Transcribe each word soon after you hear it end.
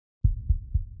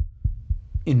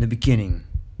In the beginning,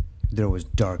 there was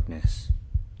darkness,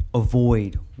 a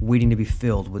void waiting to be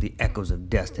filled with the echoes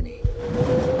of destiny.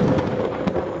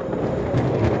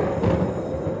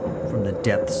 From the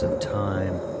depths of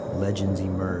time, legends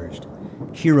emerged.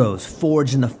 Heroes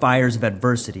forged in the fires of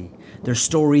adversity, their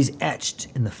stories etched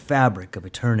in the fabric of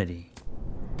eternity.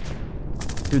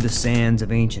 Through the sands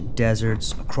of ancient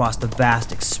deserts, across the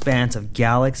vast expanse of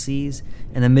galaxies,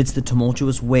 and amidst the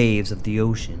tumultuous waves of the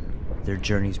ocean, their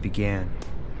journeys began.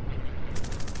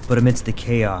 But amidst the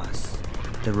chaos,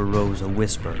 there arose a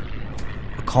whisper,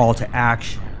 a call to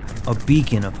action, a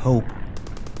beacon of hope.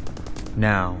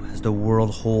 Now, as the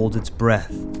world holds its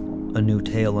breath, a new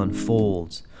tale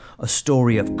unfolds, a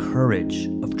story of courage,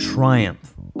 of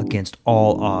triumph against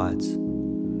all odds.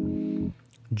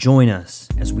 Join us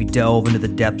as we delve into the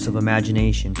depths of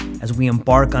imagination, as we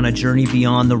embark on a journey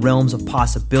beyond the realms of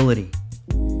possibility.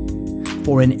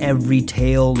 For in every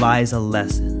tale lies a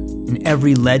lesson, in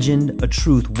every legend a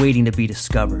truth waiting to be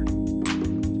discovered.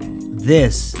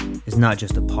 This is not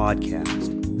just a podcast.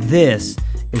 This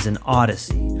is an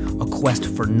odyssey, a quest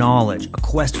for knowledge, a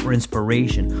quest for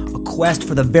inspiration, a quest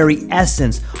for the very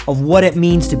essence of what it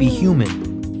means to be human.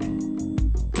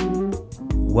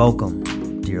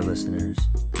 Welcome, dear listeners,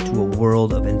 to a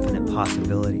world of infinite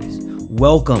possibilities.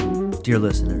 Welcome, dear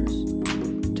listeners,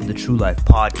 to the True Life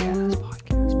Podcast.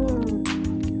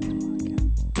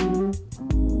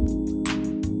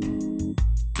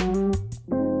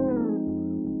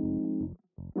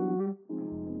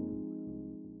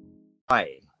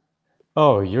 Hi,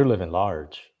 Oh, you're living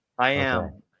large. I Okay.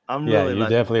 am. I'm Yeah, really you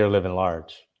lucky. definitely are living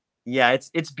large. Yeah,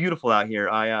 it's beautiful out here.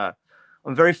 I'm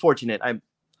very fortunate.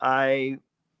 I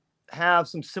have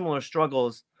some similar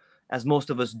struggles as most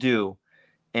of us do,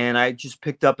 and I just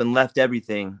picked up and left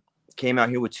everything. Came out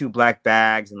here with 2 black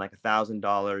bags and like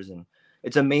 $1,000, and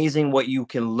it's amazing what you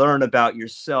can learn about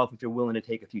yourself if you're willing to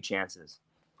take a few chances.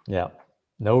 Yeah.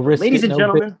 No risk Ladies it, and no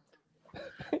gentlemen,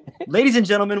 ladies and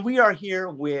gentlemen, we are here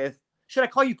with. Should I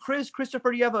call you Chris?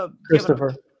 Christopher? Do you have a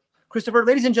Christopher. Christopher?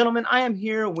 Ladies and gentlemen, I am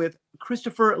here with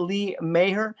Christopher Lee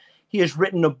Maher. He has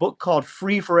written a book called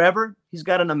Free Forever. He's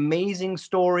got an amazing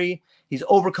story. He's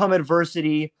overcome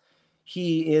adversity.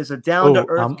 He is a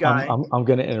down-to-earth guy. I'm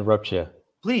going to interrupt you.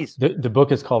 Please. The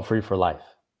book is called Free for Life.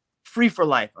 Free for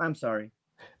Life. I'm sorry.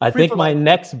 I Free think for my Life.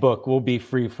 next book will be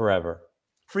Free Forever.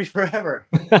 Free Forever.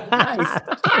 Nice.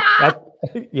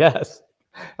 Yes.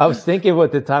 I was thinking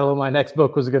what the title of my next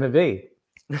book was going to be.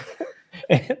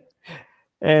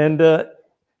 and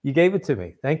you gave it to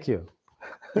me. Thank you.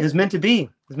 It is meant to be.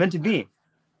 It's meant to be.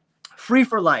 Free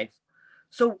for Life.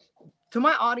 So, to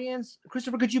my audience,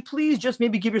 Christopher, could you please just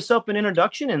maybe give yourself an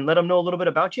introduction and let them know a little bit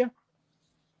about you?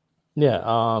 Yeah.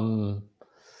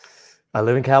 I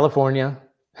live in California.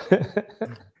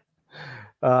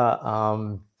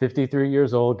 I'm 53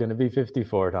 years old, going to be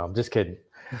 54. No, I'm just kidding.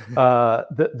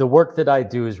 The work that I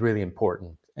do is really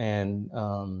important. And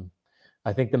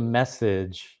I think the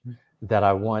message that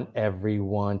I want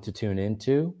everyone to tune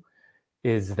into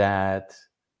is that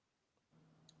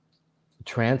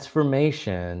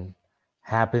transformation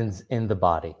happens in the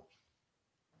body.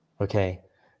 Okay.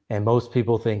 And most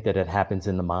people think that it happens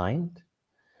in the mind.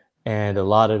 And a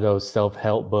lot of those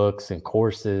self-help books and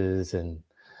courses and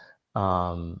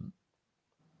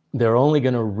they're only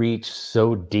going to reach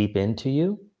so deep into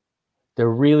you. They're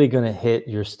really going to hit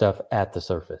your stuff at the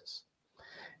surface.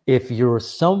 If you're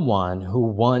someone who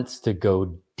wants to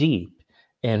go deep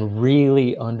and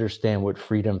really understand what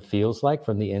freedom feels like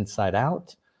from the inside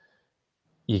out,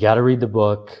 you got to read the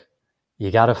book.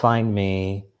 You got to find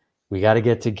me. We got to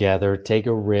get together, take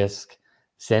a risk,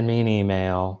 send me an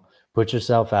email, put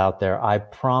yourself out there. I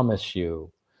promise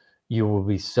you, you will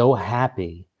be so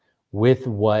happy with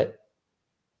what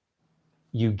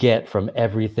you get from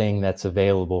everything that's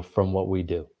available from what we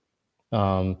do.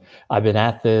 I've been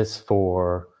at this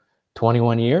for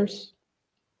 21 years.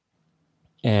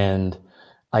 And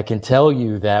I can tell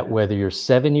you that whether you're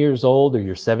 7 years old or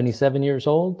you're 77 years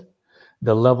old,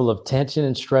 the level of tension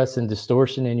and stress and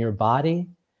distortion in your body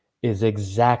is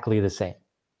exactly the same.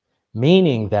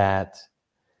 Meaning that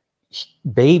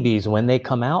babies, when they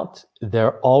come out,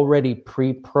 they're already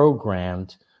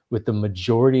pre-programmed with the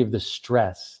majority of the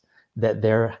stress that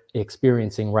they're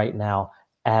experiencing right now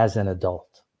as an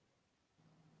adult.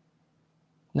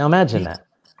 Now imagine that.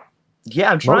 Yeah,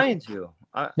 I'm trying to.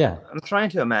 I'm trying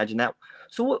to imagine that.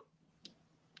 So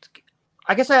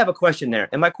I guess I have a question there.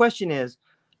 And my question is,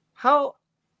 how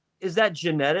is that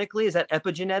genetically? Is that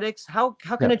epigenetics? How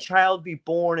can a child be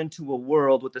born into a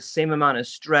world with the same amount of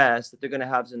stress that they're going to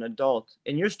have as an adult?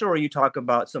 In your story, you talk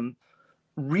about some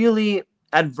really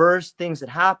adverse things that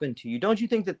happen to you. Don't you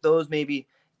think that those maybe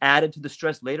added to the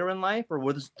stress later in life, or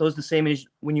were those the same age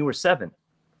when you were 7?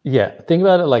 Yeah, think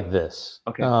about it like this.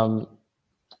 Okay.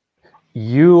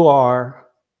 You are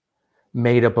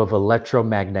made up of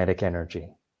electromagnetic energy.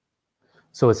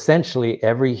 So essentially,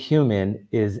 every human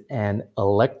is an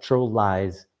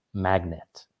electrolyzed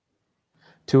magnet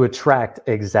to attract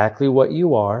exactly what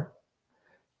you are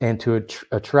and to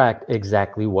attract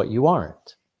exactly what you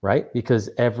aren't, right? Because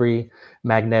every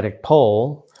magnetic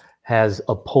pole has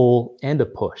a pull and a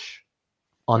push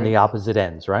on the opposite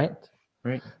ends, right?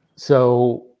 Right.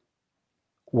 So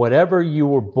whatever you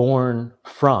were born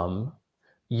from,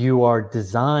 you are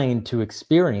designed to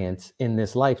experience in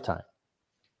this lifetime.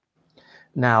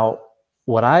 Now,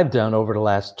 what I've done over the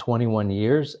last 21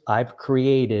 years, I've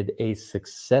created a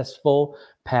successful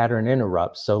pattern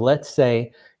interrupt. So let's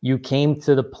say you came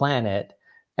to the planet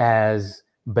as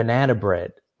banana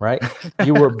bread, right?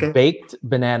 You were Okay. baked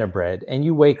banana bread, and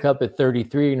you wake up at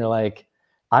 33 and you're like,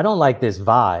 I don't like this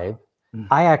vibe.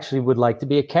 I actually would like to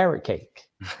be a carrot cake.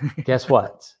 Guess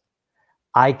what?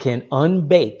 I can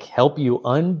help you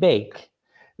unbake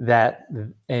that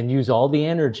and use all the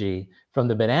energy from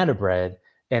the banana bread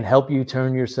and help you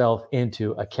turn yourself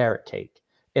into a carrot cake.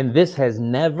 And this has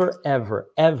never, ever,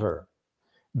 ever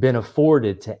been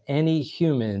afforded to any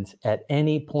humans at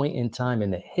any point in time in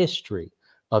the history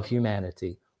of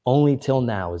humanity. Only till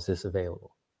now is this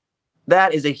available.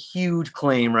 That is a huge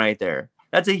claim right there.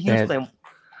 That's a huge claim.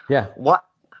 Yeah.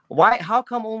 Why? How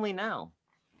come only now?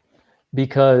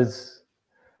 Because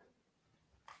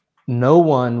no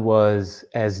one was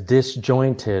as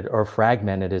disjointed or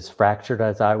fragmented, as fractured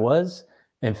as I was,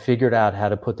 and figured out how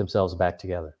to put themselves back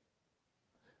together.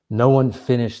 No one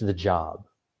finished the job.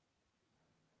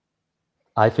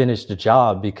 I finished the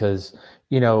job because,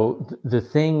 the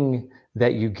thing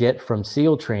that you get from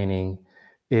SEAL training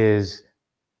is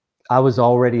I was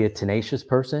already a tenacious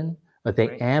person, but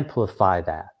they amplify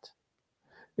that.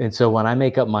 And so when I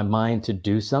make up my mind to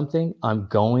do something, I'm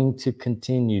going to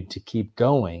continue to keep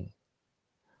going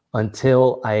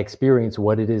until I experience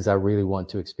what it is I really want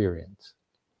to experience.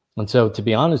 And so, to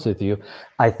be honest with you,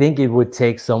 I think it would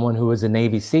take someone who was a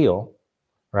Navy SEAL,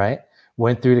 right?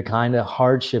 Went through the kind of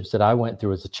hardships that I went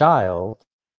through as a child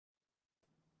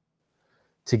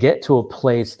to get to a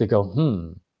place to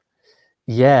go,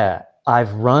 yeah,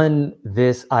 I've run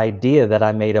this idea that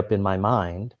I made up in my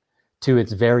mind to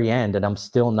its very end, and I'm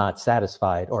still not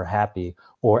satisfied or happy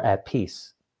or at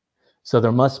peace. So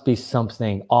there must be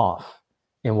something off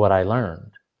in what I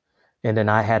learned. And then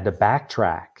I had to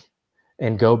backtrack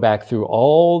and go back through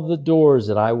all the doors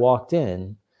that I walked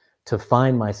in to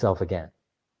find myself again.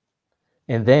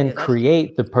 And then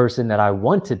create the person that I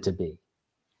wanted to be.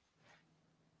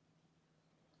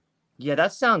 Yeah,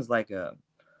 that sounds like a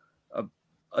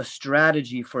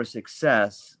strategy for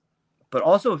success, but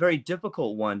also a very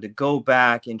difficult one to go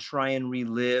back and try and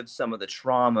relive some of the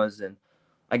traumas. And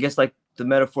I guess like the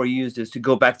metaphor used is to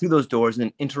go back through those doors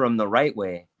and enter them the right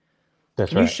way.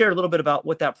 That's right. Can you share a little bit about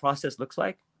what that process looks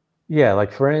like? Yeah,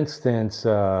 like for instance,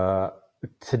 the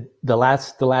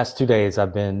last 2 days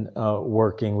I've been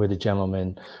working with a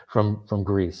gentleman from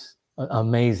Greece,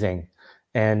 amazing,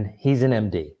 and he's an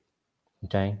MD,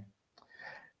 okay,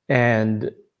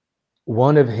 and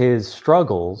one of his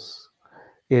struggles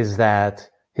is that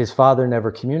his father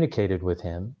never communicated with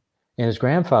him, and his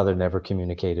grandfather never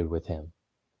communicated with him,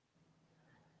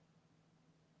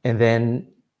 and then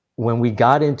when we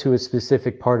got into a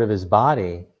specific part of his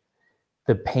body,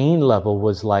 the pain level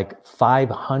was like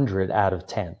 500 out of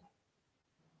 10,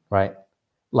 right?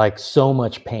 Like so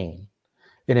much pain.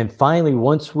 And then finally,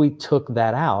 once we took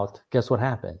that out, guess what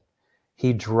happened?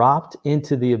 He dropped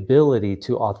into the ability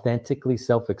to authentically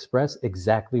self-express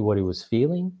exactly what he was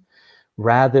feeling,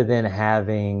 rather than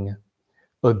having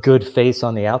a good face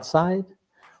on the outside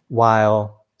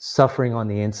while suffering on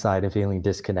the inside and feeling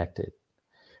disconnected.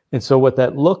 And so what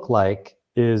that looked like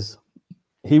is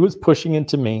he was pushing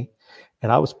into me,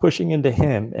 and I was pushing into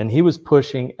him, and he was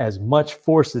pushing as much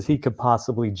force as he could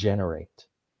possibly generate.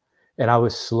 And I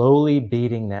was slowly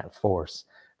beating that force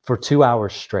for 2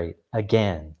 hours straight,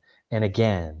 again and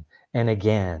again and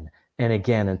again and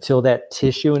again, until that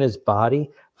tissue in his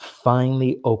body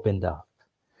finally opened up.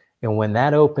 And when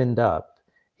that opened up,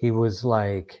 he was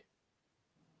like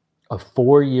a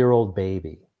 4-year-old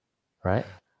baby, right?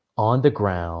 On the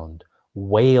ground,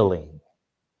 wailing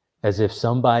as if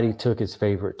somebody took his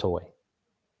favorite toy.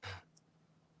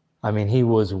 I mean, he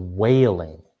was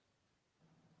wailing.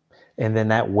 And then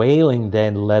that wailing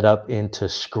then led up into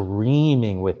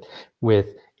screaming with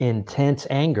intense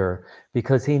anger,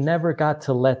 because he never got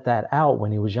to let that out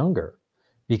when he was younger.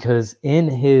 Because in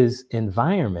his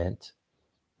environment,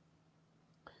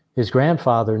 his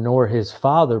grandfather nor his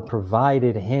father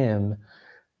provided him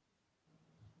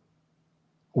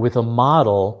with a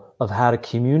model of how to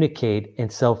communicate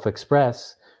and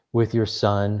self-express with your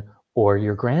son or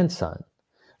your grandson.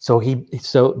 So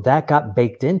that got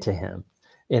baked into him.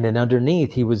 And then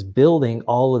underneath, he was building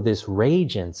all of this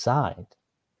rage inside.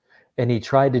 And he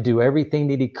tried to do everything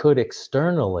that he could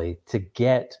externally to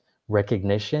get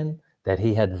recognition that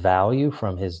he had value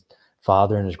from his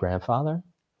father and his grandfather.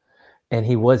 And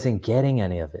he wasn't getting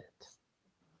any of it.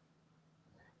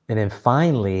 And then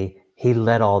finally, he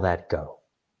let all that go.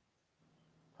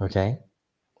 Okay?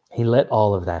 He let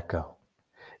all of that go.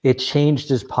 It changed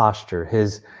his posture.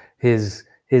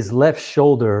 His left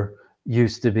shoulder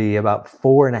used to be about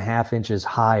 4.5 inches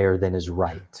higher than his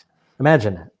right.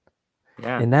 Imagine that.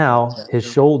 Yeah. And now his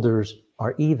shoulders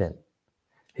are even.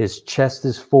 His chest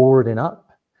is forward and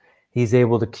up. He's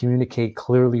able to communicate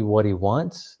clearly what he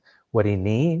wants, what he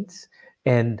needs.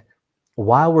 And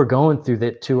while we're going through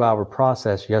that 2-hour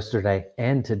process yesterday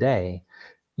and today,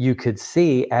 you could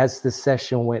see as the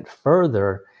session went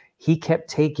further, he kept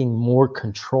taking more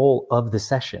control of the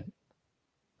session.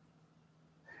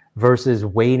 Versus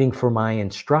waiting for my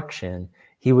instruction,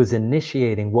 he was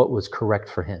initiating what was correct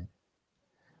for him,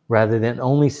 rather than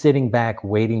only sitting back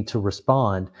waiting to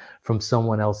respond from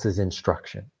someone else's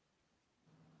instruction.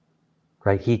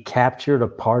 Right? He captured a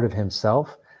part of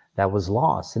himself that was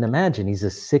lost. And imagine, he's a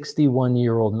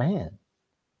 61-year-old man.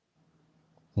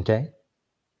 Okay?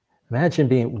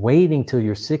 Imagine waiting till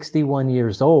you're 61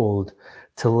 years old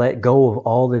to let go of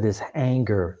all of this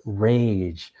anger,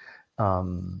 rage,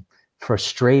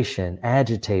 frustration,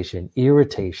 agitation,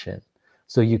 irritation,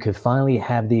 so you could finally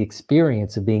have the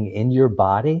experience of being in your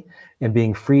body and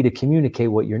being free to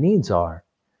communicate what your needs are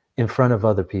in front of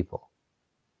other people.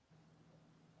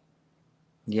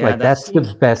 Yeah, that's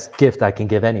the best gift I can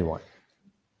give anyone.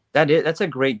 That's a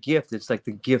great gift. It's like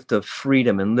the gift of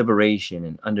freedom and liberation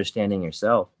and understanding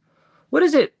yourself. What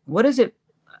is it?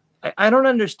 I don't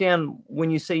understand when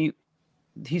you say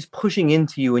he's pushing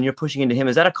into you and you're pushing into him.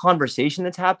 Is that a conversation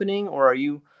that's happening, or are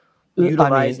you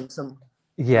utilizing some?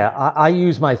 Yeah, I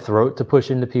use my throat to push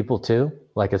into people too.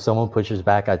 Like if someone pushes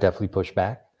back, I definitely push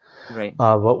back. Right.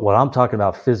 But what I'm talking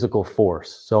about, physical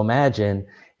force. So imagine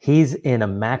he's in a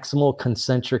maximal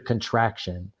concentric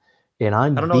contraction and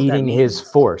I'm beating his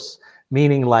force,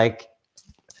 meaning like,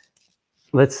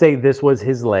 let's say this was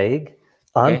his leg.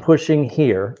 Okay. I'm pushing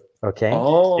here. Okay.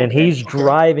 And he's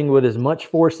driving with as much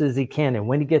force as he can. And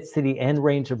when he gets to the end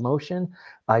range of motion,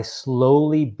 I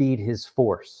slowly beat his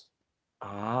force.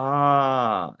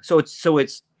 So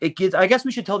it gives, I guess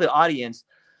we should tell the audience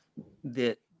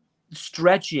that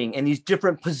stretching and these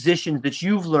different positions that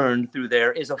you've learned through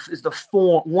there is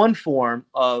one form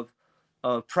of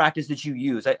practice that you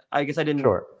use. I guess I didn't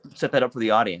set that up for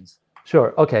the audience.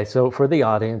 Sure. Okay. So for the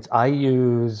audience, I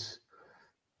use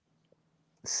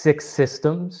 6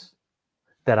 systems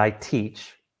that I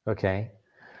teach, okay,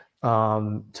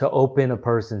 to open a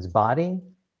person's body,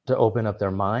 to open up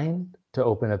their mind, to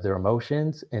open up their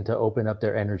emotions, and to open up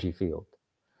their energy field.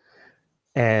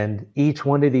 And each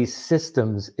one of these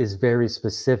systems is very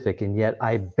specific, and yet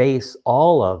I base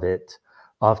all of it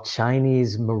off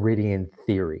Chinese meridian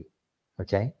theory,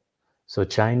 okay? So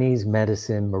Chinese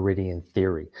medicine meridian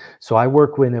theory. So I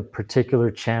work with a particular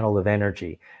channel of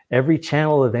energy. Every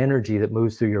channel of energy that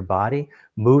moves through your body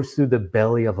moves through the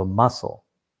belly of a muscle.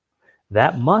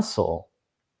 That muscle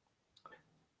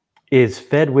is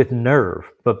fed with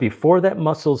nerve, but before that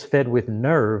muscle is fed with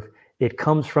nerve, it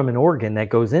comes from an organ that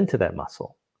goes into that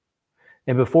muscle.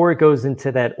 And before it goes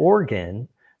into that organ,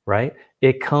 right,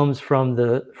 it comes from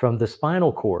the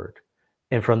spinal cord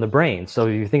and from the brain. So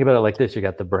you think about it like this, you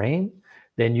got the brain,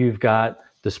 then you've got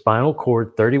the spinal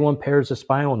cord, 31 pairs of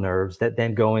spinal nerves that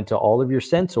then go into all of your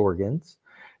sense organs,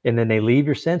 and then they leave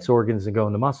your sense organs and go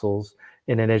into muscles.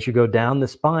 And then as you go down the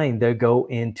spine, they go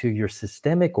into your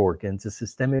systemic organs. A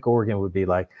systemic organ would be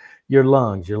like your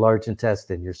lungs, your large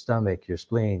intestine, your stomach, your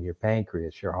spleen, your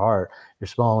pancreas, your heart, your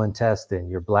small intestine,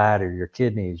 your bladder, your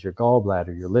kidneys, your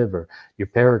gallbladder, your liver, your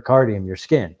pericardium, your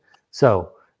skin.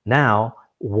 So now,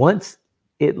 once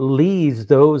it leaves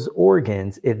those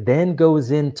organs, it then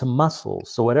goes into muscles.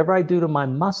 So whatever I do to my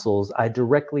muscles, I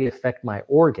directly affect my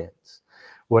organs.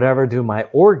 Whatever I do to my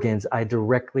organs, I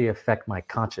directly affect my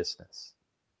consciousness.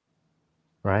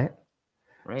 Right?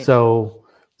 So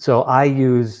I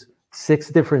use 6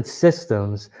 different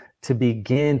systems to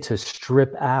begin to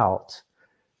strip out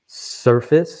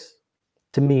surface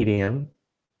to medium.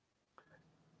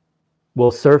 Well,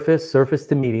 surface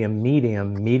to medium,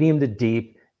 medium to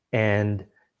deep, and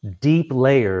deep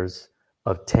layers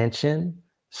of tension,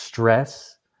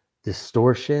 stress,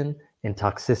 distortion, and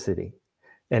toxicity.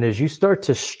 And as you start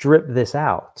to strip this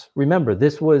out, remember,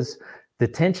 this was the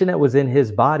tension that was in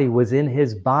his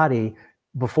body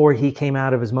before he came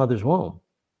out of his mother's womb.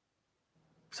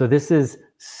 So this is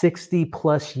 60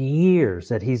 plus years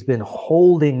that he's been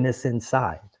holding this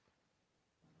inside.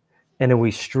 And then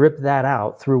we strip that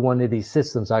out through one of these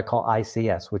systems I call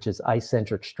ICS, which is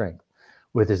icentric strength,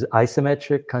 with his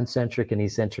isometric, concentric, and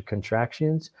eccentric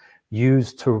contractions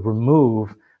used to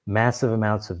remove massive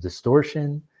amounts of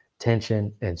distortion,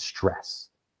 tension, and stress.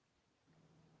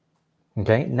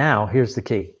 Okay, now here's the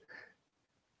key.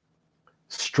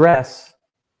 Stress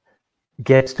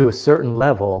gets to a certain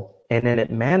level and then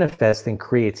it manifests and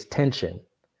creates tension.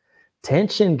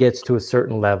 Tension gets to a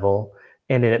certain level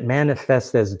and then it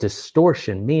manifests as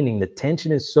distortion, meaning the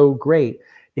tension is so great,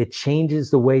 it changes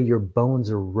the way your bones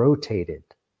are rotated.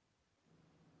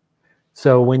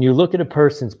 So when you look at a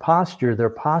person's posture, their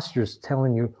posture is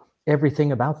telling you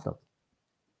everything about them.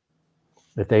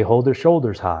 If they hold their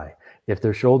shoulders high, if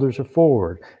their shoulders are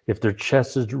forward, if their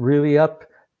chest is really up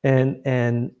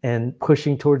and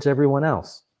pushing towards everyone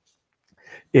else,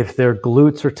 if their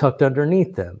glutes are tucked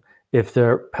underneath them, if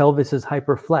their pelvis is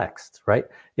hyperflexed, right?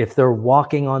 If they're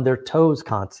walking on their toes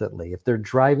constantly, if they're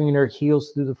driving their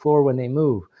heels through the floor when they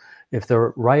move, if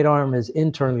their right arm is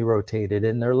internally rotated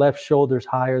and their left shoulder's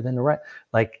higher than the right,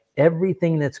 like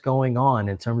everything that's going on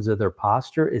in terms of their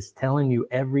posture is telling you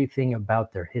everything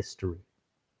about their history.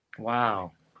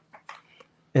 Wow.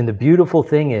 And the beautiful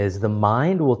thing is the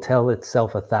mind will tell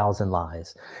itself 1,000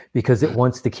 lies because it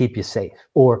wants to keep you safe,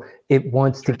 or it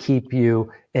wants to keep you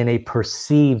in a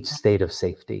perceived state of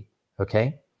safety,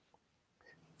 okay?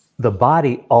 The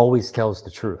body always tells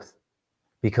the truth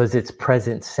because it's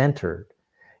present-centered.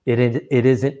 It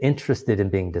isn't interested in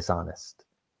being dishonest.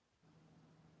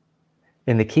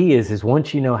 And the key is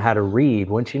once you know how to read,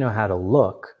 once you know how to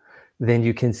look, then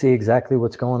you can see exactly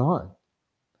what's going on.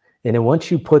 And then once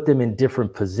you put them in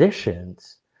different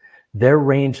positions, their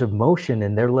range of motion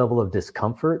and their level of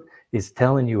discomfort is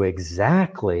telling you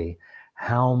exactly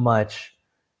how much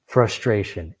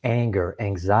frustration, anger,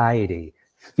 anxiety,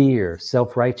 fear,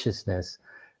 self-righteousness,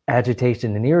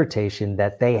 agitation, and irritation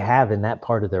that they have in that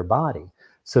part of their body.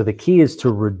 So the key is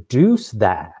to reduce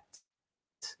that,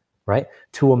 right,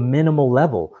 to a minimal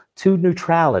level, to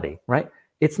neutrality, right?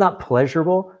 It's not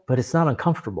pleasurable, but it's not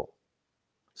uncomfortable.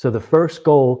 So the first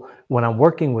goal when I'm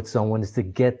working with someone is to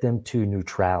get them to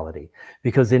neutrality,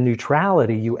 because in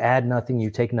neutrality, you add nothing,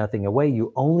 you take nothing away.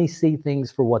 You only see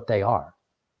things for what they are.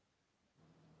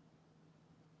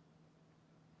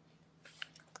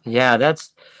 Yeah,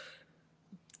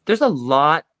 there's a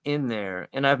lot in there.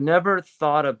 And I've never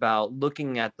thought about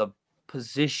looking at the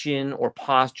position or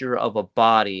posture of a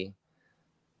body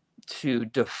to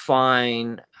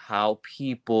define how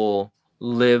people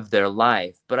live their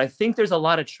life. But I think there's a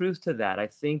lot of truth to that. I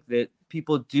think that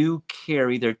people do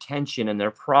carry their tension and their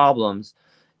problems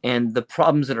and the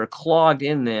problems that are clogged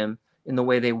in them in the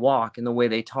way they walk, in the way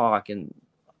they talk. And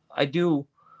I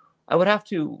would have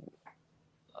to,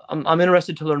 I'm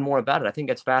interested to learn more about it. I think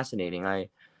that's fascinating.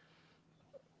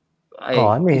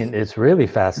 It's really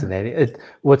fascinating.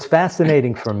 What's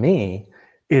fascinating for me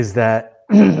is that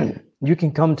you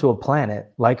can come to a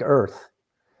planet like Earth,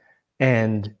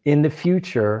 and in the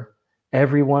future,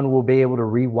 everyone will be able to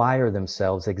rewire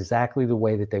themselves exactly the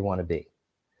way that they want to be.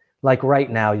 Like right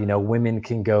now, women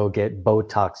can go get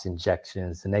Botox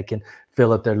injections and they can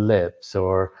fill up their lips,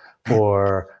 or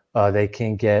they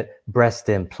can get breast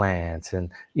implants.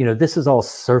 And, this is all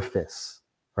surface,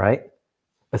 right?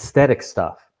 Aesthetic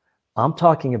stuff. I'm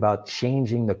talking about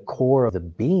changing the core of the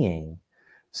being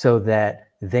so that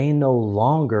they no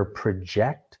longer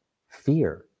project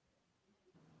fear.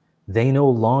 They no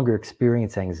longer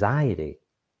experience anxiety.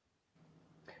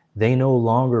 They no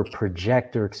longer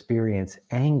project or experience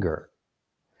anger.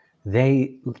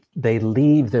 They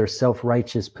leave their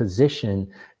self-righteous position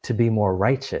to be more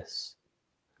righteous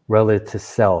relative to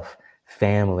self,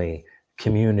 family,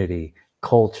 community,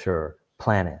 culture,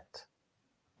 planet.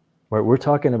 Right? We're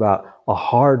talking about a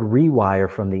hard rewire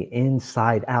from the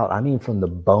inside out. I mean, from the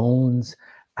bones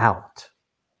out.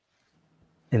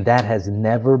 And that has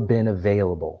never been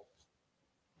available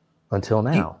until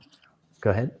now.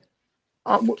 Go ahead.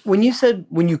 When you said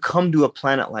when you come to a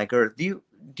planet like Earth, do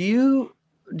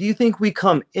you think we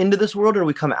come into this world or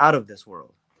we come out of this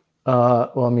world?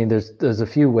 There's a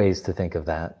few ways to think of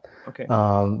that. Okay.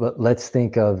 But let's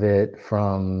think of it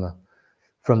from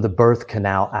the birth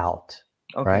canal out.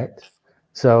 Okay. Right?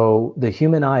 So the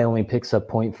human eye only picks up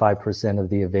 0.5% of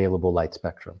the available light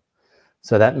spectrum.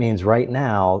 So that means right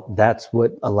now, that's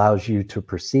what allows you to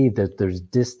perceive that there's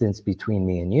distance between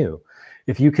me and you.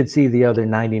 If you could see the other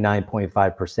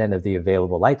 99.5% of the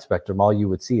available light spectrum, all you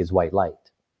would see is white light.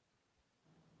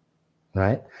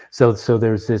 Right? So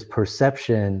there's this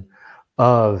perception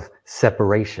of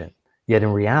separation, yet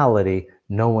in reality,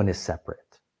 no one is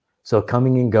separate. So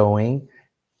coming and going,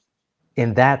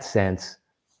 in that sense,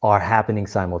 are happening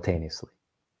simultaneously.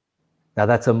 Now,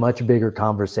 that's a much bigger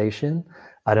conversation.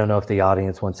 I don't know if the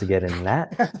audience wants to get into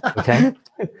that, okay?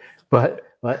 but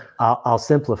I'll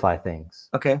simplify things.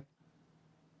 Okay.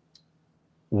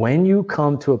 When you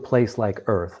come to a place like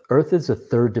Earth is a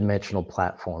third dimensional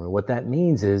platform. And what that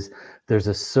means is there's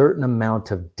a certain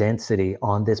amount of density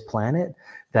on this planet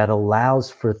that allows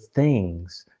for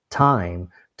things, time,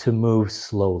 to move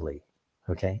slowly,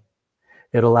 okay?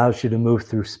 It allows you to move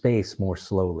through space more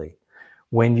slowly.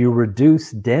 When you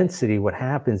reduce density, what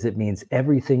happens, it means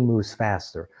everything moves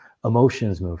faster.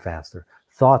 Emotions move faster.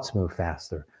 Thoughts move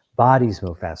faster. Bodies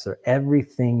move faster.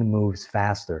 Everything moves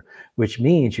faster, which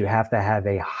means you have to have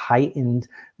a heightened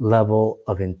level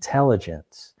of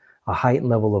intelligence, a heightened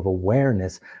level of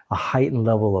awareness, a higher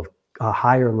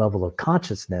level of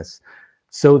consciousness,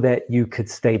 so that you could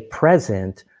stay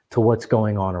present to what's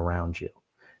going on around you.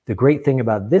 The great thing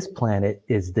about this planet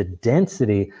is the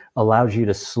density allows you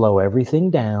to slow everything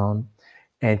down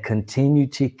and continue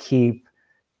to keep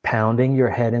pounding your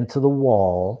head into the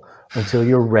wall until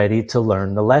you're ready to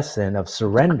learn the lesson of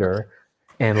surrender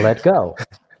and let go.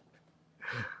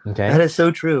 Okay. That is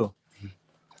so true.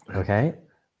 Okay.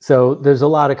 So there's a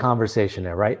lot of conversation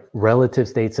there, right? Relative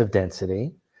states of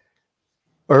density.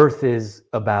 Earth is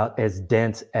about as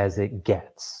dense as it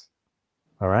gets.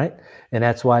 All right. And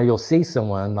that's why you'll see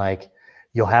someone like,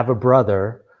 you'll have a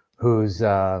brother who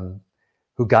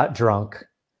got drunk,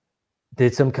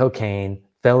 did some cocaine,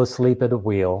 fell asleep at a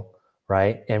wheel,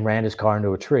 right? And ran his car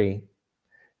into a tree.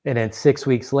 And then 6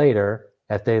 weeks later,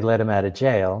 after they let him out of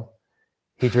jail,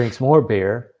 he drinks more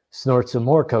beer, snorts some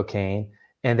more cocaine,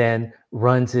 and then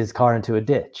runs his car into a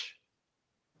ditch,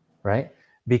 right?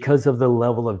 Because of the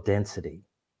level of density.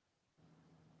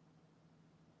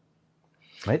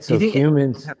 Right. So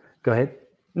humans, go ahead.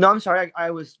 No, I'm sorry. I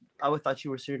thought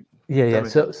you were serious. Yeah.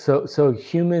 So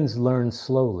humans learn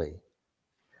slowly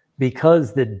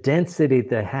because the density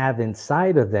they have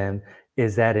inside of them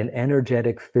is at an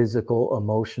energetic, physical,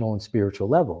 emotional, and spiritual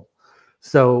level.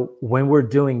 So when we're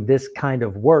doing this kind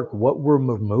of work, what we're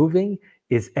removing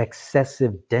is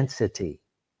excessive density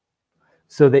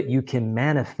so that you can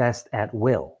manifest at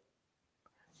will.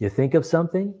 You think of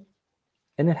something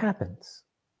and it happens.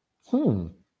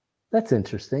 That's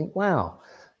interesting. Wow.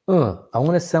 I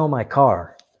want to sell my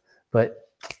car, but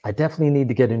I definitely need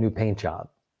to get a new paint job.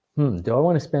 Do I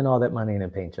want to spend all that money in a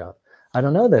paint job? I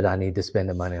don't know that I need to spend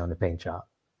the money on the paint job.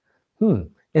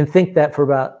 And think that for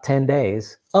about 10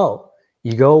 days. Oh,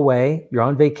 you go away, you're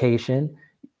on vacation,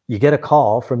 you get a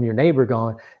call from your neighbor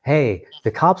going, hey,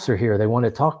 the cops are here. They want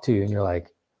to talk to you. And you're like,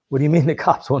 what do you mean the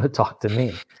cops want to talk to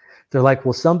me? They're like,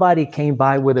 well, somebody came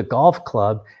by with a golf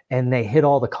club and they hit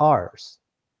all the cars.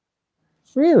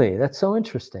 Really? That's so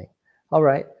interesting. All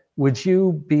right. Would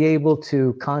you be able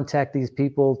to contact these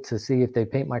people to see if they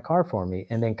paint my car for me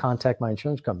and then contact my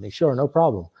insurance company? Sure, no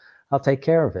problem. I'll take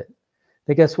care of it.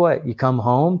 Then guess what? You come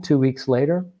home 2 weeks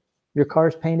later, your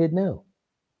car's painted new.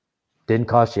 Didn't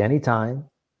cost you any time,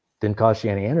 didn't cost you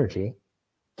any energy,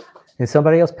 and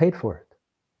somebody else paid for it.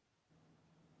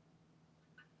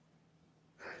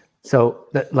 So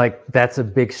that's a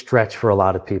big stretch for a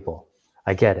lot of people.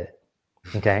 I get it.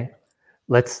 Okay.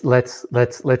 Let's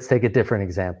take a different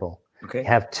example. Okay.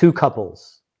 Have two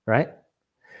couples, right?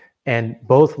 And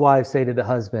both wives say to the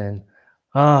husband,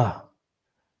 I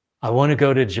want to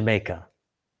go to Jamaica.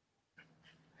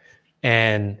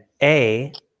 And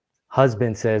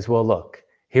husband says, well, look,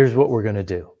 here's what we're going to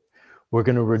do. We're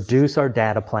going to reduce our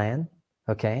data plan.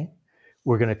 Okay.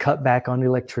 We're going to cut back on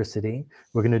electricity.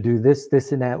 We're going to do this,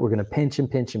 this, and that. We're going to pinch and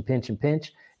pinch and pinch and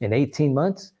pinch. In 18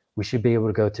 months, we should be able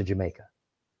to go to Jamaica.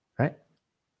 Right?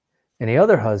 And the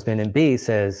other husband in B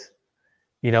says,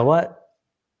 you know what?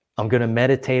 I'm going to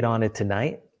meditate on it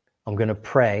tonight. I'm going to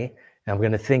pray. And I'm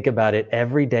going to think about it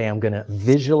every day. I'm going to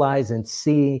visualize and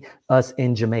see us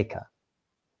in Jamaica.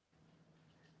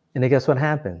 And then guess what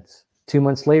happens? 2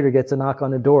 months later, gets a knock on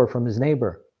the door from his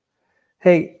neighbor.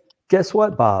 Hey, guess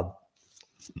what, Bob?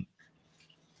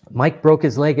 Mike broke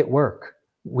his leg at work.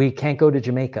 We can't go to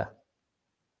Jamaica.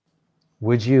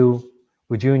 Would you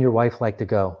and your wife like to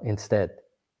go instead?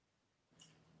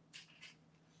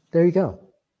 There you go.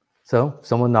 So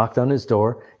someone knocked on his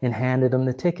door and handed him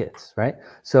the tickets, right?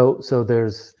 So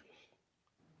there's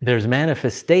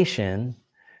manifestation,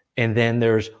 and then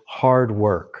there's hard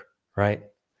work, right?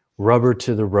 Rubber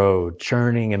to the road,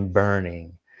 churning and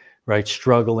burning, right?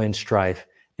 Struggle and strife.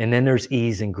 And then there's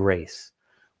ease and grace.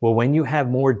 Well, when you have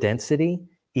more density,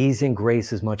 ease and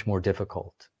grace is much more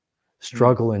difficult.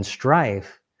 Struggle and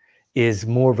strife is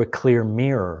more of a clear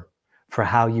mirror for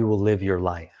how you will live your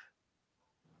life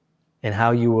and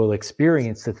how you will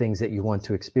experience the things that you want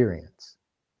to experience.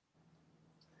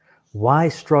 Why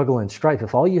struggle and strife?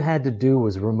 If all you had to do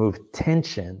was remove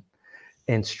tension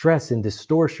and stress and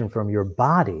distortion from your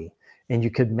body, and you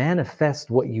could manifest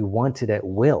what you wanted at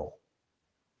will,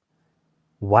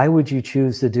 why would you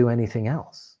choose to do anything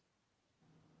else?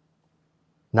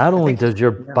 Not only does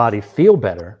your body feel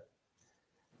better,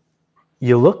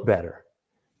 you look better,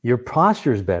 your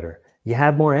posture is better, you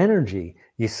have more energy,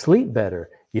 you sleep better,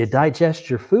 you digest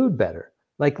your food better.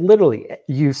 Like literally,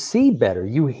 you see better,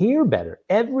 you hear better,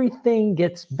 everything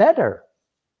gets better.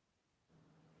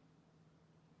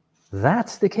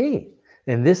 That's the key.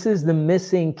 And this is the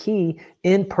missing key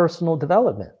in personal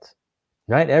development,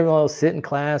 right? Everyone will sit in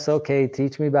class, okay,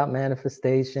 teach me about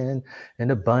manifestation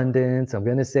and abundance. I'm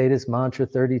going to say this mantra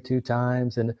 32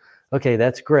 times. And okay,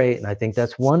 that's great. And I think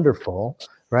that's wonderful,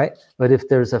 right? But if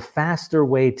there's a faster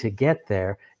way to get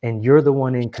there and you're the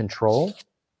one in control,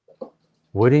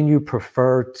 wouldn't you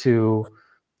prefer to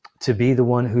be the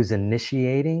one who's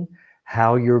initiating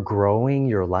how you're growing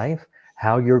your life,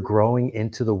 how you're growing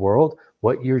into the world,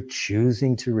 what you're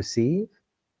choosing to receive?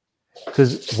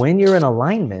 Because when you're in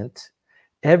alignment,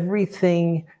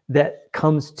 everything that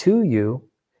comes to you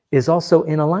is also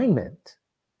in alignment.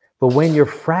 But when you're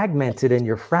fragmented and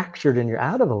you're fractured and you're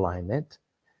out of alignment,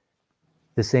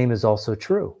 the same is also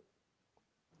true.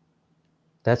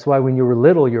 That's why when you were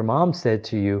little, your mom said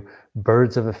to you,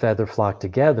 birds of a feather flock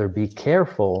together, be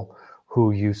careful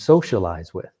who you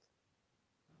socialize with.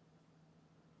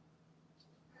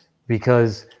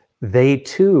 Because they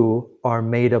too are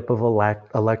made up of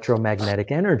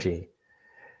electromagnetic energy.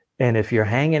 And if you're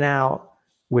hanging out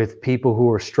with people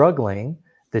who are struggling,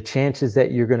 the chances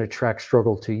that you're going to attract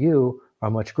struggle to you are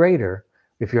much greater.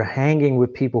 If you're hanging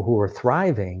with people who are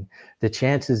thriving, the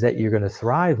chances that you're going to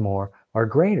thrive more are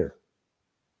greater.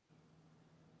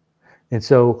 And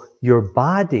so your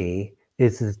body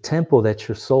is the temple that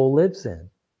your soul lives in.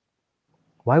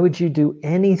 Why would you do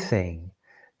anything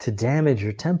to damage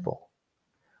your temple?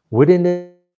 Wouldn't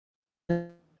it?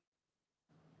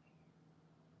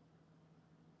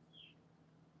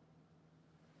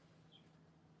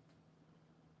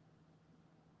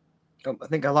 Oh, I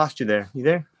think I lost you there. You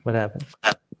there? What happened?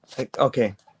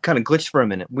 Okay, kind of glitched for a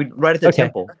minute. We right at the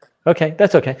temple. Okay,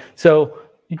 that's okay. So,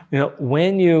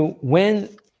 when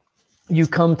you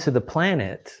come to the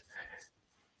planet,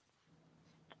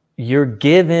 you're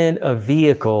given a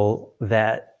vehicle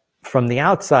that from the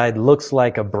outside looks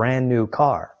like a brand new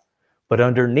car, but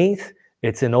underneath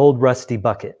it's an old rusty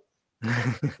bucket.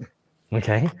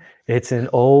 Okay? It's an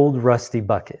old rusty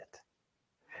bucket.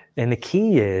 And the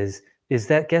key is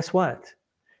that, guess what?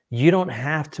 You don't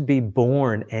have to be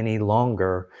born any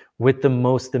longer with the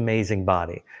most amazing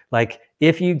body. Like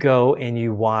if you go and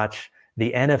you watch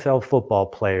the NFL football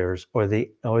players or the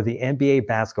NBA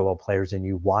basketball players and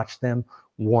you watch them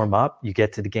warm up, you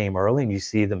get to the game early and you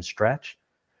see them stretch,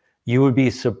 you would be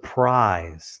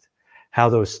surprised how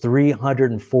those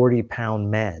 340-pound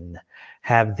men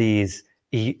have these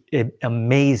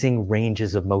amazing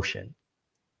ranges of motion.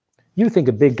 You think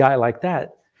a big guy like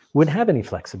that wouldn't have any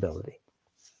flexibility.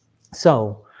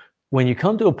 So when you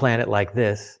come to a planet like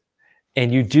this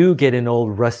and you do get an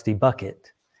old rusty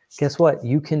bucket, guess what?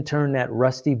 You can turn that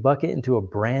rusty bucket into a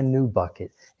brand new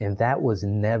bucket. And that was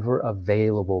never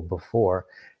available before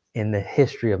in the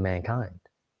history of mankind.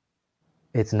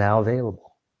 It's now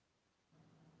available.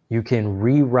 You can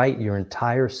rewrite your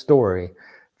entire story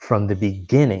from the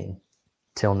beginning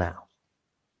till now.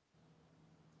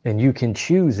 And you can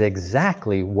choose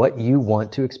exactly what you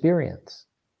want to experience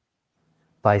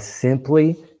by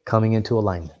simply coming into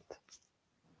alignment.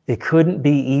 It couldn't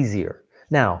be easier.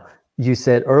 Now, you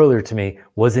said earlier to me,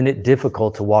 wasn't it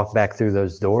difficult to walk back through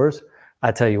those doors?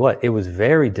 I tell you what, it was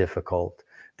very difficult.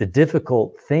 The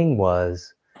difficult thing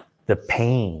was the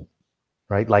pain,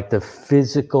 right? Like the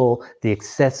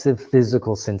excessive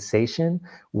physical sensation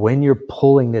when you're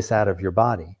pulling this out of your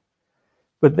body.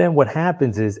 But then what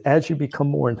happens is as you become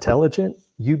more intelligent,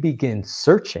 you begin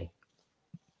searching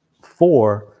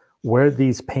for where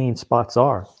these pain spots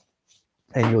are.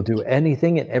 And you'll do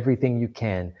anything and everything you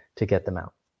can to get them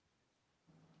out.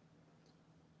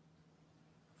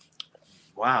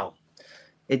 Wow.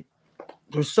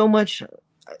 There's so much.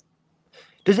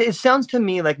 It sounds to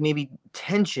me like maybe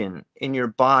tension in your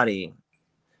body.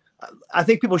 I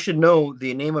think people should know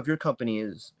the name of your company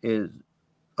is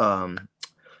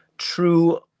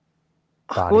True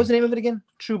What was the name of it again?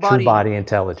 True body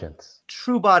intelligence.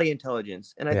 True body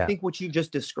intelligence. And I think what you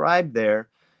just described there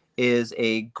is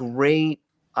a great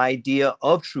idea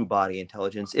of true body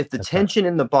intelligence. If the tension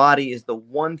in the body is the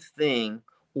one thing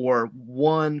or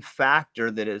one factor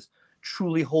that is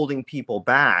truly holding people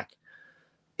back,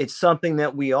 it's something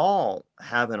that we all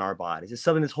have in our bodies. It's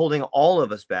something that's holding all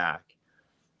of us back.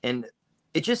 And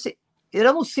it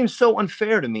almost seems so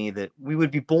unfair to me that we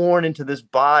would be born into this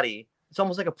body. It's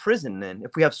almost like a prison then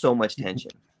if we have so much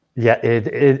tension. Yeah,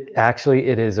 it actually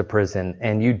is a prison,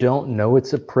 and you don't know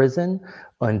it's a prison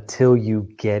until you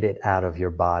get it out of your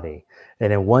body.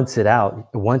 And then once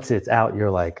it's out,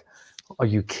 you're like, are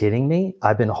you kidding me?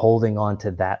 I've been holding on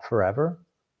to that forever.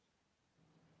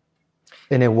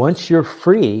 And then once you're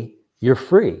free, you're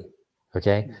free.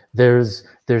 Okay. There's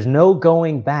no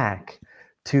going back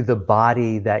to the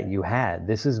body that you had.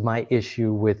 This is my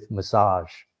issue with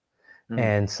massage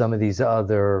and some of these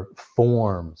other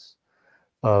forms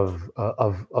of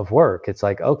work. It's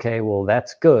like, okay, well,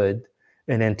 that's good.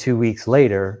 And then 2 weeks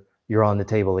later, you're on the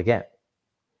table again.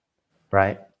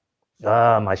 Right?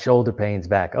 My shoulder pain's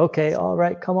back. Okay, all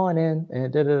right, come on in.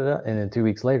 And and then 2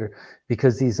 weeks later,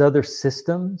 because these other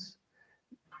systems,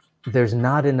 there's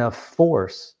not enough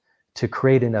force to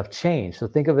create enough change. So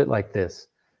think of it like this.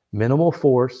 Minimal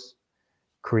force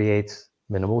creates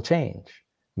minimal change.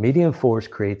 Medium force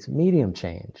creates medium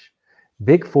change.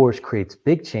 Big force creates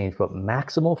big change, but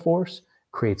maximal force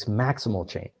creates maximal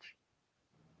change.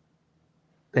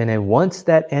 And then once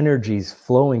that energy is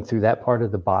flowing through that part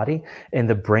of the body and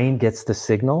the brain gets the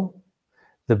signal,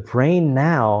 the brain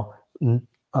now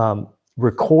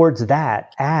records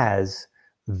that as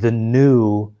the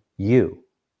new you.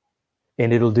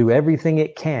 And it'll do everything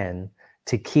it can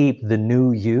to keep the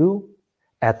new you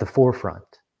at the forefront.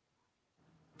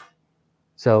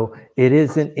 So it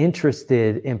isn't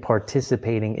interested in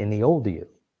participating in the old you.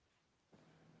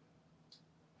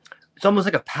 It's almost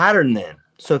like a pattern then.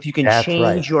 So if you can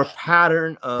change your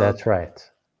pattern of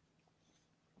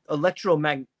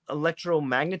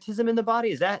electromagnetism in the body,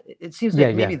 is that, it seems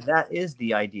like maybe that is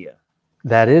the idea.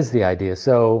 That is the idea.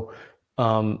 So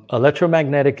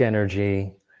electromagnetic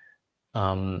energy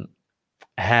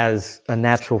has a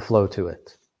natural flow to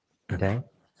it. Okay.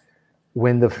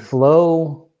 When the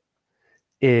flow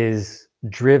is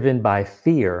driven by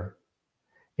fear,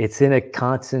 it's in a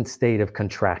constant state of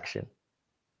contraction.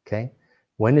 Okay.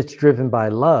 When it's driven by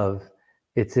love,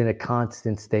 it's in a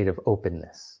constant state of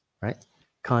openness, right?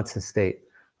 Constant state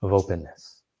of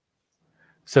openness.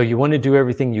 So you want to do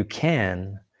everything you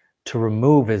can to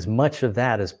remove as much of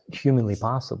that as humanly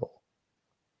possible.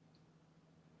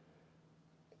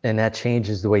 And that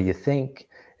changes the way you think.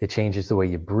 It changes the way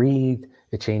you breathe.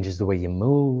 It changes the way you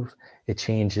move. It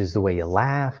changes the way you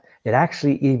laugh. It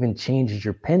actually even changes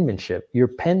your penmanship. Your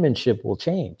penmanship will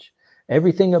change.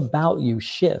 Everything about you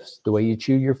shifts. The way you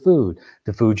chew your food,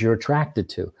 the food you're attracted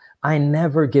to. I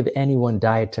never give anyone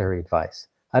dietary advice.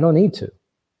 I don't need to.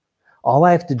 All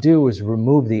I have to do is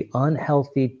remove the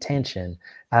unhealthy tension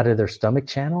out of their stomach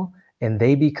channel, and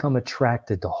they become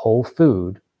attracted to whole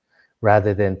food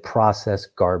rather than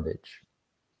processed garbage.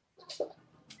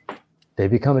 They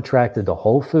become attracted to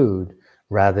whole food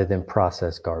rather than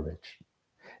processed garbage.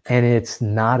 And it's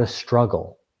not a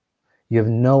struggle. You have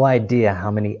no idea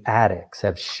how many addicts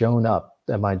have shown up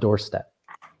at my doorstep.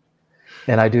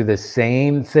 And I do the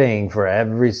same thing for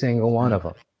every single one of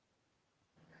them.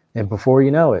 And before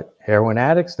you know it, heroin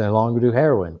addicts no longer do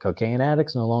heroin. Cocaine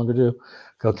addicts no longer do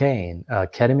cocaine.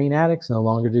 Ketamine addicts no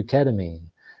longer do ketamine.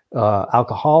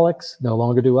 Alcoholics no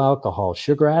longer do alcohol.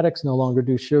 Sugar addicts no longer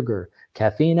do sugar.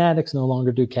 Caffeine addicts no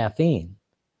longer do caffeine.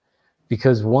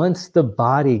 Because once the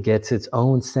body gets its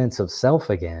own sense of self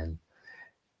again,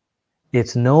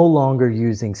 it's no longer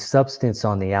using substance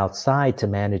on the outside to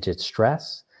manage its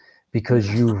stress,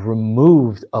 because you've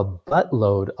removed a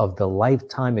buttload of the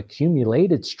lifetime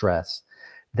accumulated stress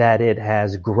that it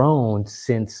has grown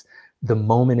since the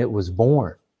moment it was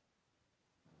born.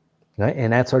 Right?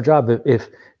 And that's our job.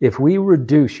 If we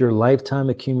reduce your lifetime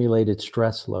accumulated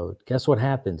stress load, guess what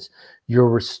happens? Your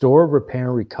restore, repair,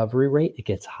 and recovery rate, it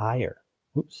gets higher.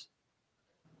 Oops.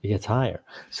 It gets higher.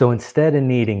 So instead of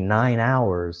needing 9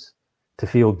 hours to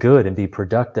feel good and be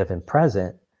productive and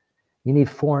present, you need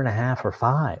 4.5 or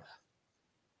 5.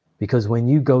 Because when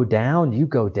you go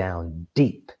down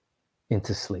deep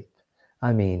into sleep.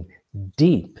 I mean,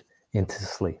 deep into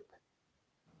sleep.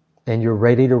 And you're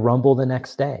ready to rumble the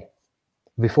next day.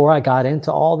 Before I got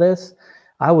into all this,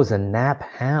 I was a nap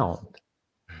hound.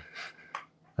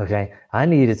 Okay. I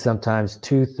needed sometimes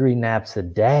 2-3 naps a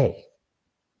day.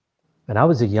 And I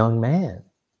was a young man,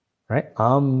 right?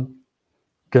 I'm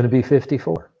going to be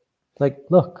 54. Like,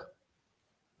 look,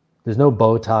 there's no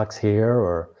Botox here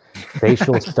or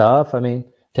facial stuff. I mean,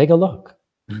 take a look,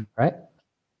 right?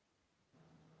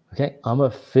 Okay, I'm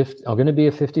going to be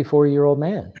a 54-year-old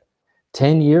man.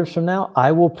 10 years from now,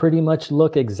 I will pretty much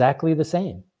look exactly the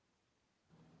same.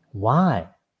 Why?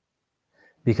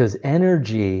 Because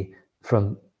energy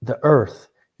from the earth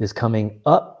is coming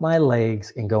up my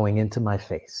legs and going into my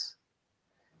face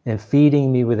and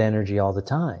feeding me with energy all the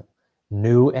time,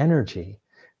 new energy.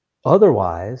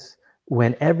 Otherwise,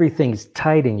 when everything's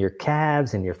tight in your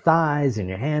calves and your thighs and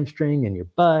your hamstring and your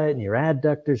butt and your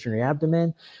adductors and your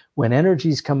abdomen, when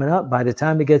energy's coming up, by the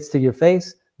time it gets to your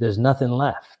face, there's nothing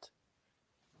left.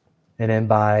 And then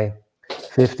by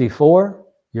 54,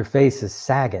 your face is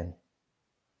sagging.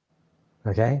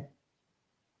 Okay?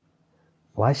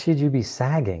 Why should you be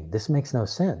sagging? This makes no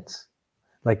sense.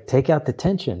 Like, take out the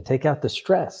tension, take out the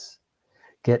stress,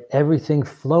 get everything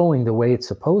flowing the way it's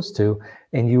supposed to,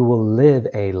 and you will live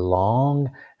a long,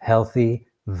 healthy,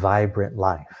 vibrant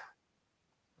life.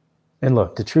 And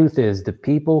look, the truth is, the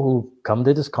people who come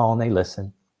to this call and they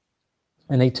listen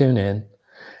and they tune in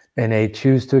and they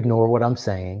choose to ignore what I'm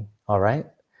saying, all right?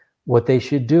 What they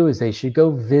should do is they should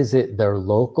go visit their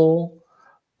local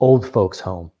old folks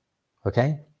home,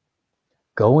 okay?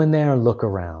 Go in there and look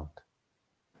around.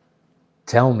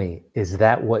 Tell me, is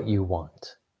that what you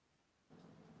want?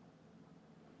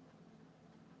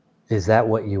 Is that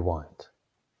what you want?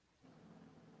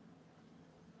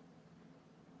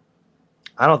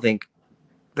 I don't think,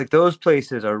 like, those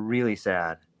places are really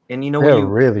sad. And you know, They're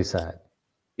really sad.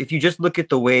 If you just look at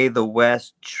the way the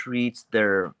West treats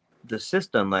the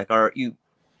system, like,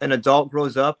 an adult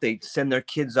grows up, they send their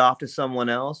kids off to someone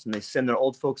else, and they send their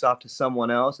old folks off to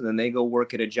someone else, and then they go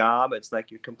work at a job. It's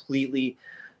like you're completely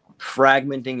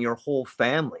fragmenting your whole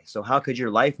family. So how could your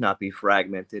life not be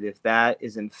fragmented if that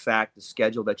is in fact the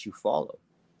schedule that you follow?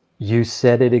 You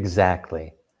said it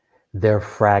exactly. They're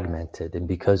fragmented, and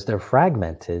because they're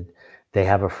fragmented, they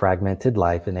have a fragmented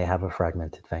life and they have a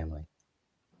fragmented family.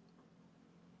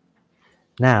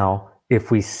 Now, if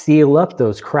we seal up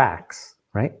those cracks,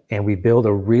 right, and we build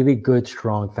a really good,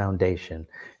 strong foundation,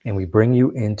 and we bring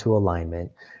you into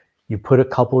alignment, you put a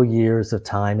couple years of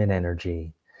time and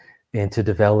energy into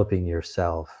developing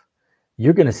yourself,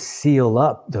 you're going to seal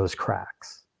up those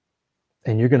cracks,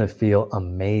 and you're going to feel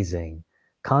amazing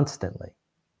constantly.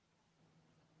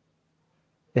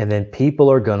 And then people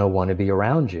are going to want to be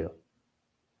around you.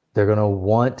 They're going to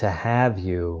want to have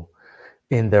you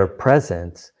in their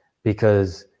presence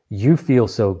because you feel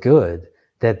so good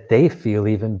that they feel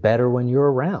even better when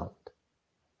you're around,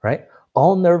 right?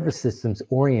 All nervous systems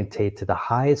orientate to the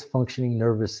highest functioning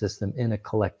nervous system in a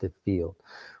collective field.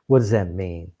 What does that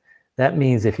mean? That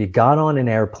means if you got on an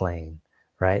airplane,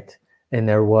 right, and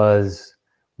there was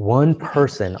one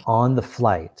person on the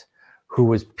flight who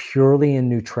was purely in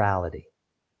neutrality,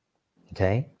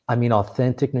 okay? I mean,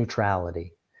 authentic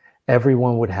neutrality,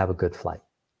 everyone would have a good flight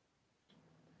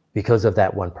because of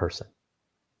that one person.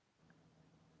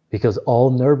 Because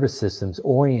all nervous systems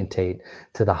orientate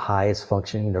to the highest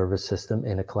functioning nervous system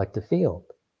in a collective field.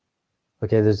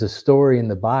 Okay, there's a story in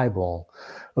the Bible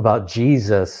about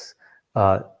Jesus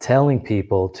telling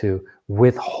people to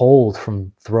withhold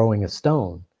from throwing a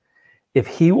stone. If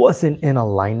he wasn't in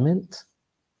alignment,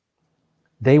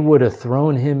 they would have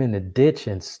thrown him in a ditch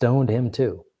and stoned him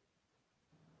too.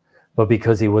 But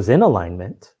because he was in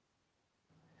alignment,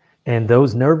 and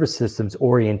those nervous systems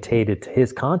orientated to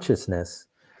his consciousness,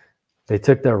 they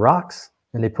took their rocks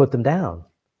and they put them down.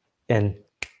 And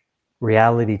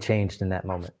reality changed in that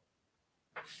moment.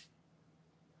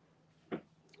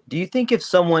 Do you think if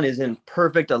someone is in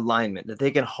perfect alignment, that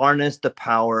they can harness the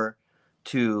power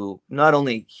to not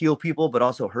only heal people, but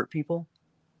also hurt people?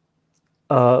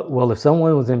 Well, if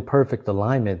someone was in perfect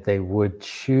alignment, they would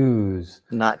choose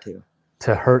not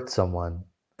to hurt someone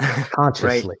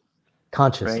consciously. Right.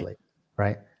 Consciously,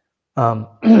 right?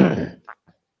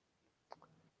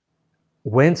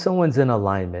 When someone's in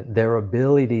alignment, their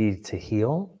ability to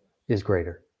heal is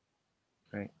greater.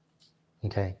 Right.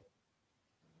 Okay.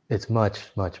 It's much,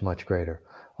 much, much greater.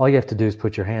 All you have to do is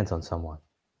put your hands on someone,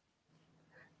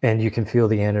 and you can feel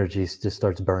the energy just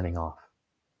starts burning off.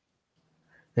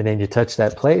 And then you touch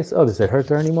that place. Oh, does it hurt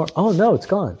there anymore? Oh, no, it's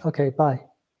gone. Okay, bye.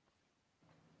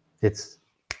 It's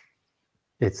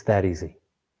that easy.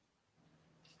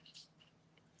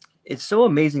 It's so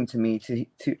amazing to me to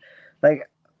like,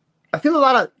 I feel you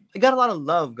got a lot of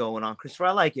love going on, Christopher.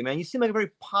 I like you, man. You seem like a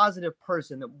very positive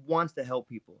person that wants to help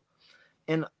people.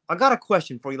 And I got a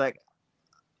question for you. Like,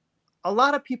 a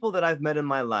lot of people that I've met in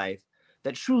my life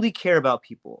that truly care about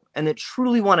people and that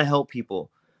truly want to help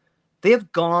people, they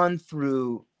have gone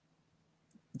through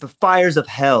the fires of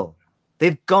hell.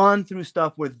 They've gone through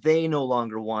stuff where they no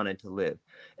longer wanted to live.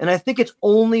 And I think it's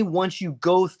only once you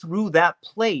go through that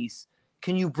place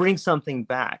can you bring something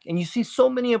back. And you see so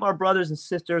many of our brothers and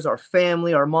sisters, our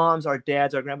family, our moms, our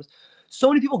dads, our grandpas, so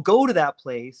many people go to that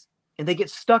place and they get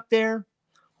stuck there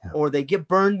or they get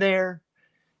burned there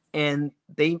and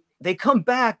they come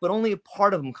back, but only a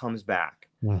part of them comes back.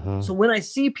 Mm-hmm. So when I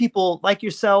see people like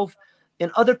yourself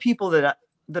and other people that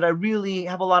I really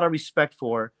have a lot of respect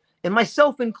for, and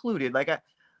myself included, like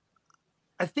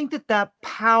I think that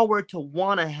power to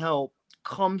want to help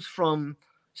comes from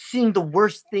seeing the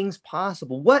worst things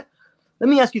possible. Let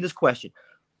me ask you this question.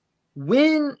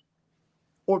 I'm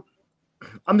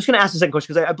just going to ask the second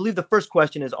question because I believe the first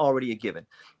question is already a given.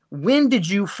 When did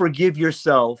you forgive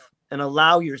yourself and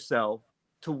allow yourself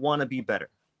to want to be better?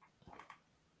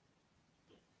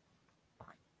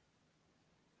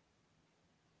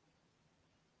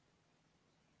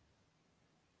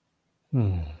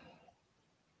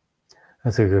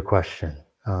 That's a good question.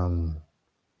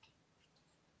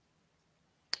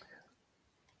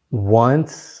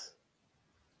 Once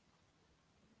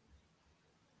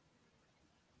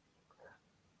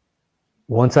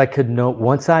I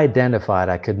identified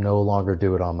I could no longer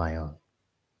do it on my own.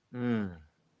 And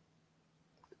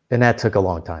that took a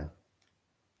long time.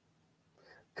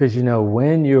 Because,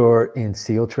 when you're in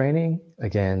SEAL training,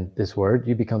 again, this word,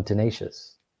 you become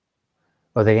tenacious.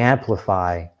 Or they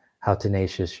amplify how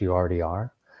tenacious you already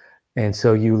are. And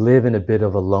so you live in a bit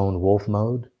of a lone wolf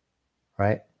mode,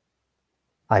 right?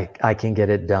 I can get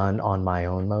it done on my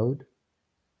own mode.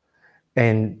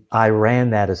 And I ran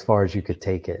that as far as you could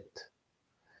take it.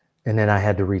 And then I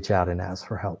had to reach out and ask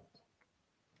for help.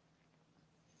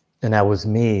 And that was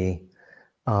me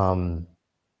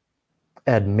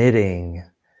admitting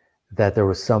that there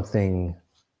was something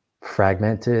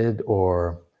fragmented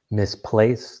or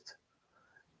misplaced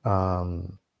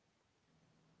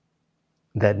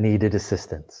that needed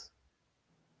assistance.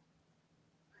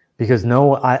 Because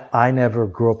I never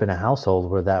grew up in a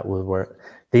household where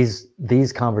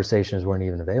these conversations weren't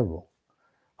even available.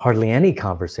 Hardly any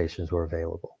conversations were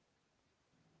available.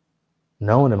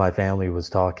 No one in my family was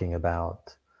talking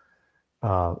about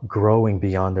growing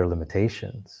beyond their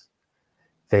limitations.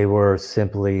 They were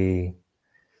simply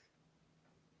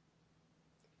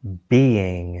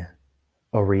being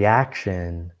a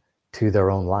reaction to their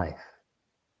own life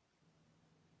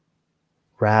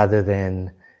rather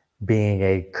than being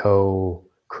a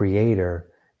co-creator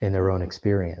in their own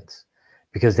experience,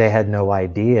 because they had no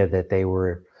idea that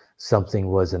something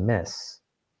was amiss.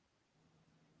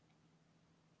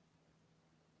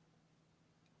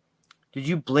 Did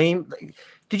you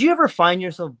ever find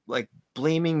yourself like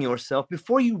blaming yourself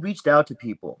before you reached out to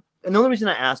people? And the only reason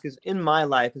I ask is in my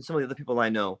life and some of the other people I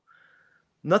know,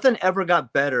 nothing ever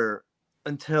got better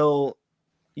until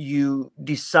you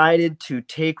decided to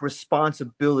take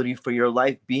responsibility for your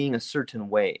life being a certain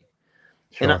way.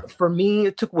 Sure. And for me,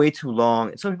 it took way too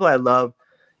long. And some people I love,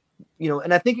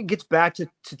 and I think it gets back to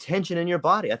tension in your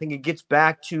body. I think it gets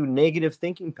back to negative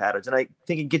thinking patterns. And I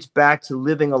think it gets back to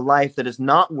living a life that is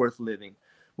not worth living.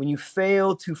 When you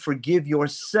fail to forgive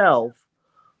yourself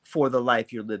for the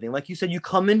life you're living. Like you said, you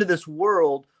come into this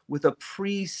world with a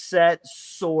preset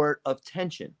sort of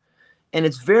tension. And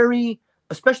it's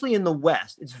especially in the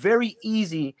West, it's very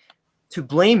easy to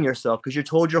blame yourself because you're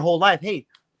told your whole life, hey,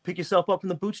 pick yourself up from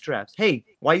the bootstraps. Hey,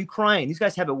 why are you crying? These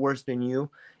guys have it worse than you.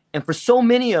 And for so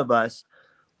many of us,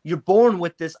 you're born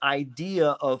with this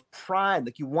idea of pride.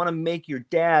 Like you want to make your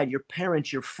dad, your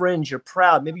parents, your friends, you're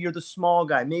proud. Maybe you're the small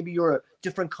guy. Maybe you're a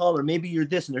different color. Maybe you're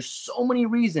this. And there's so many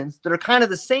reasons that are kind of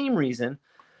the same reason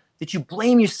that you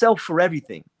blame yourself for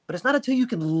everything. But it's not until you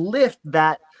can lift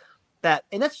that.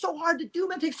 And that's so hard to do,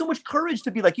 man. It takes so much courage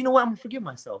to be like, you know what, I'm going to forgive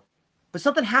myself. But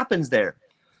something happens there.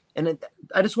 And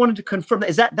I just wanted to confirm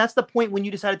that. That's the point when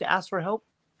you decided to ask for help?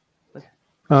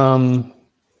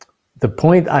 The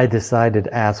point I decided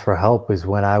to ask for help was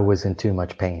when I was in too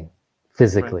much pain,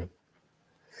 physically.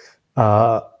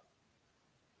 Right.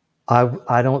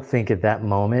 I don't think at that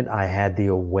moment I had the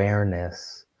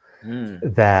awareness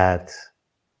that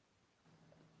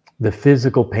the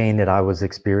physical pain that I was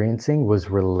experiencing was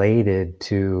related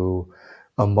to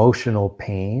emotional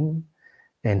pain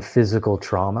and physical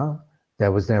trauma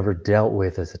that was never dealt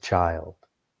with as a child.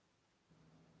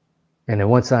 And then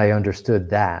once I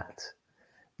understood that,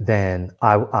 then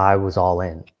I was all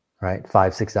in, right?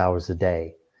 5-6 hours a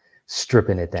day,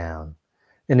 stripping it down.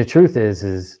 And the truth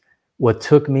is what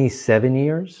took me 7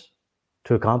 years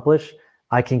to accomplish,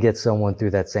 I can get someone through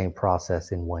that same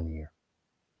process in 1 year.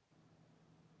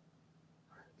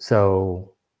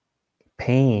 So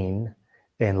pain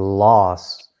and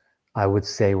loss I would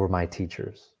say were my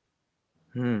teachers.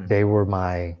 Hmm.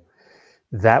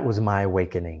 That was my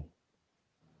awakening.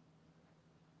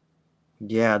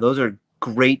 Yeah, those are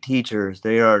great teachers.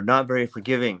 They are not very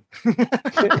forgiving.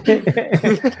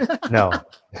 No.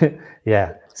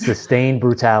 Yeah. Sustained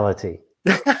brutality.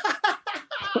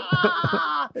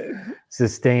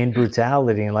 Sustained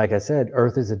brutality. And like I said,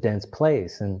 Earth is a dense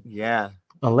place. And Yeah.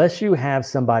 unless you have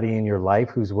somebody in your life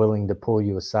who's willing to pull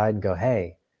you aside and go,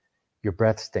 hey, your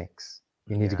breath stinks.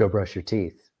 You need to go brush your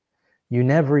teeth. You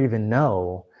never even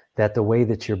know that the way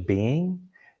that you're being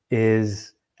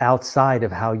is outside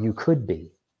of how you could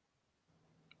be.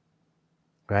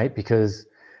 Right? Because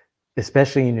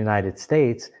especially in the United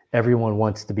States, everyone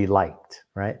wants to be liked,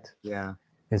 right? Yeah.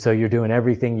 And so you're doing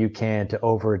everything you can to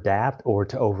over adapt or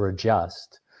to over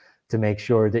adjust to make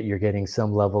sure that you're getting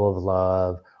some level of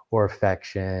love or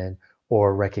affection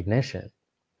or recognition.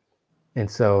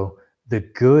 And so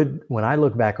when I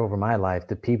look back over my life,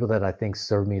 the people that I think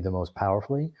served me the most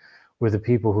powerfully were the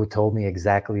people who told me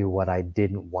exactly what I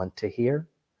didn't want to hear.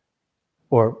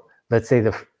 Or let's say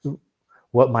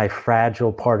what my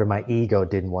fragile part of my ego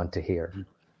didn't want to hear.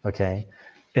 Okay.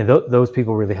 And those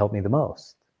people really helped me the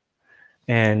most.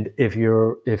 And if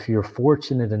you're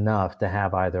fortunate enough to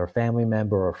have either a family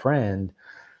member or a friend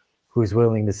who's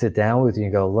willing to sit down with you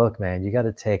and go, look, man, you got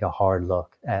to take a hard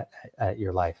look at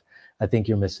your life. I think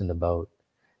you're missing the boat.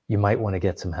 You might want to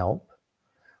get some help.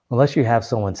 Unless you have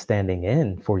someone standing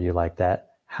in for you like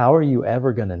that, how are you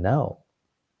ever going to know?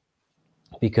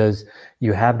 Because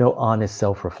you have no honest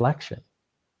self-reflection.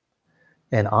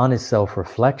 And honest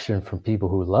self-reflection from people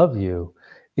who love you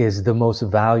is the most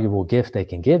valuable gift they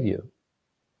can give you.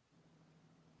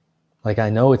 Like, I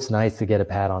know it's nice to get a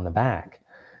pat on the back.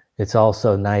 It's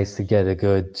also nice to get a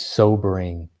good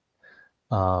sobering,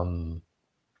 I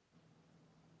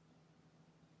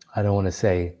don't want to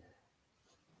say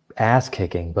ass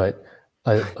kicking, but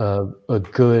a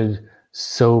good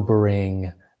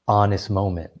sobering, honest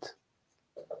moment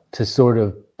to sort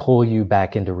of pull you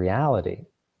back into reality.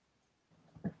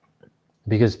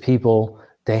 Because people,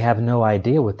 they have no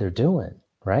idea what they're doing,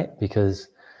 right? Because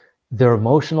their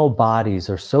emotional bodies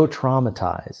are so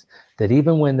traumatized that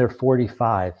even when they're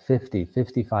 45, 50,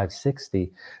 55,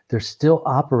 60, they're still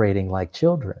operating like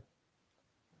children.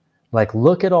 Like,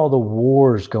 look at all the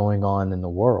wars going on in the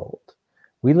world.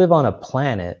 We live on a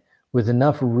planet with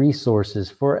enough resources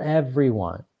for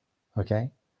everyone,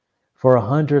 okay? For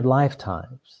 100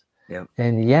 lifetimes. Yep.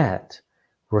 And yet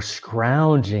we're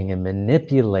scrounging and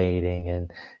manipulating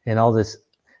and all this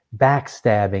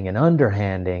backstabbing and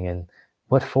underhanding. And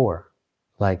what for?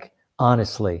 Like,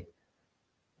 honestly,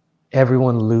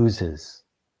 everyone loses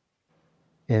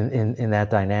in that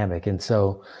dynamic. And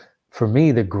so for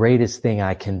me, the greatest thing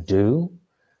I can do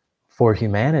for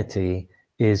humanity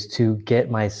is to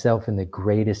get myself in the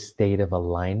greatest state of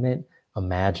alignment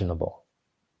imaginable.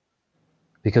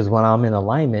 Because when I'm in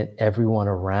alignment, everyone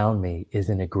around me is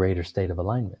in a greater state of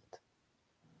alignment.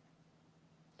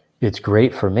 It's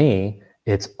great for me.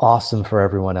 It's awesome for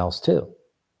everyone else too.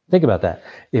 Think about that.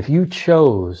 If you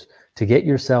chose to get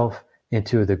yourself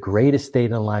into the greatest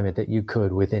state of alignment that you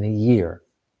could within a year,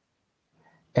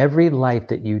 every life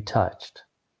that you touched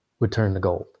would turn to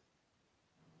gold.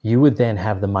 You would then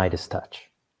have the Midas touch.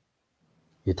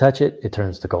 You touch it, it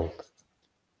turns to gold.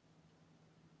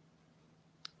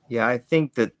 Yeah, I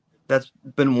think that's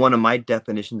been one of my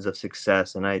definitions of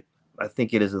success, and I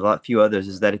think it is a few others,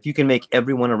 is that if you can make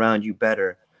everyone around you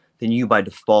better, then you by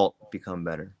default become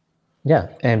better. Yeah,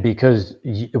 and because,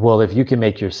 if you can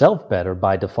make yourself better,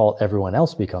 by default, everyone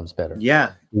else becomes better.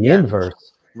 Yeah. The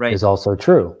inverse is also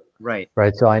true. Right.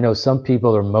 So I know some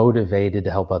people are motivated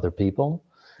to help other people.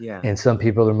 Yeah. And some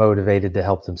people are motivated to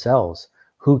help themselves.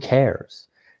 Who cares?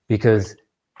 Because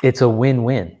it's a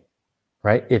win-win,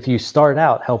 right? If you start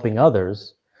out helping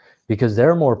others because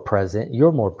they're more present,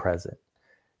 you're more present.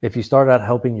 If you start out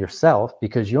helping yourself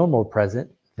because you're more present,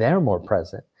 they're more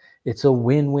present. It's a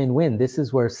win-win-win. This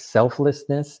is where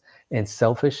selflessness and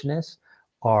selfishness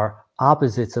are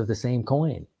opposites of the same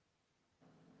coin,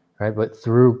 right? But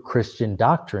through Christian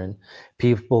doctrine,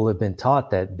 people have been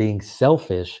taught that being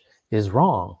selfish is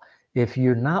wrong. If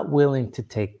you're not willing to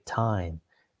take time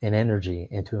and energy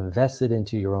and to invest it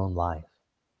into your own life,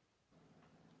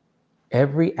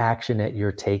 every action that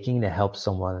you're taking to help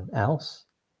someone else,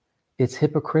 it's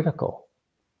hypocritical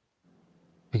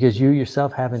because you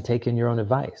yourself haven't taken your own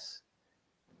advice.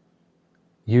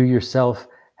 You yourself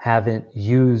haven't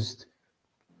used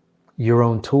your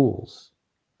own tools.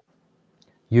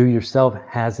 You yourself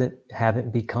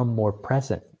haven't become more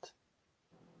present.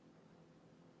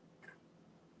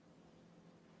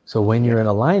 So when you're in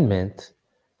alignment,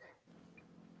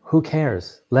 Who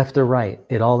cares? Left or right,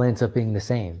 it all ends up being the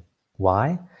same.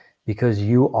 Why? Because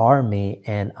you are me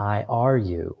and I are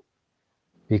you.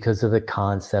 Because of the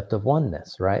concept of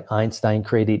oneness, right? Einstein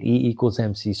created E equals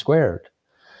mc squared,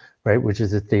 right? Which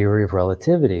is a theory of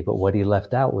relativity. But what he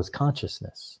left out was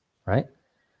consciousness, right?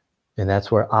 And that's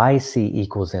where IC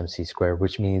equals mc squared,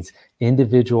 which means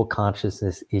individual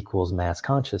consciousness equals mass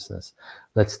consciousness.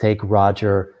 Let's take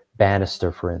Roger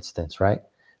Bannister, for instance, right?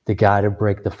 The guy to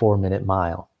break the 4-minute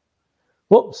mile.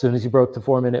 Well, as soon as he broke the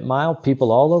 4-minute mile,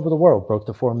 people all over the world broke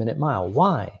the 4-minute mile.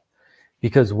 Why?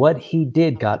 Because what he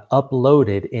did got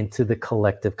uploaded into the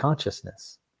collective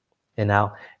consciousness. And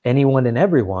now anyone and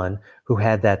everyone who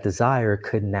had that desire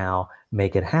could now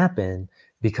make it happen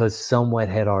because someone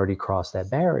had already crossed that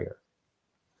barrier.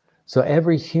 So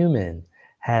every human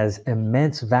has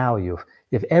immense value.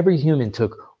 If every human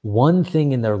took one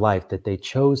thing in their life that they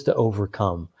chose to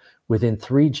overcome within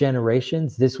 3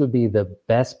 generations, this would be the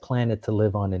best planet to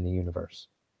live on in the universe.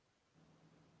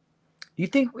 You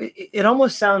think it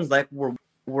almost sounds like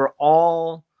we're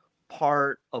all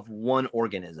part of one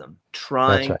organism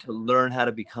trying to learn how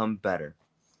to become better.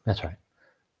 That's right.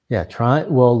 Yeah,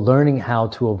 learning how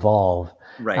to evolve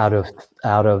out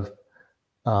of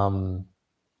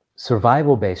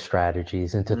survival-based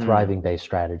strategies into thriving-based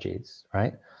strategies,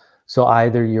 right? So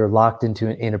either you're locked into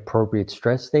an inappropriate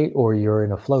stress state or you're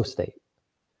in a flow state.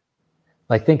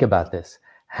 Like, think about this.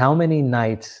 How many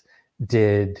nights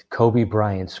did Kobe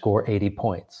Bryant score 80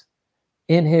 points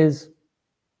in his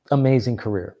amazing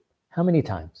career? How many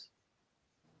times?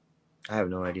 I have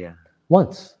no idea. One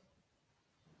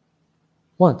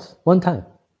time,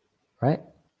 right?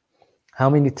 How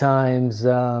many times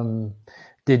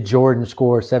did Jordan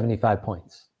score 75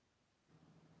 points?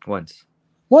 Once.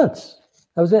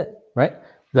 That was it, right?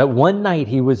 That one night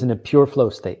he was in a pure flow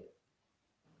state.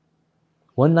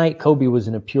 One night Kobe was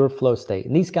in a pure flow state.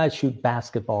 And these guys shoot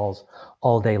basketballs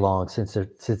all day long since they're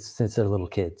little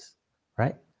kids,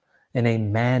 right? And they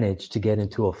managed to get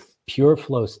into a pure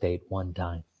flow state one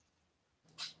time.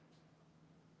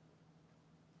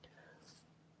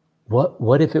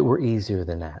 What if it were easier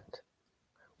than that?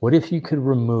 What if you could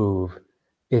remove,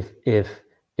 if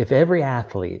every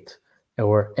athlete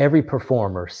or every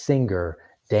performer, singer,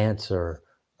 dancer,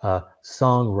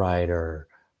 songwriter,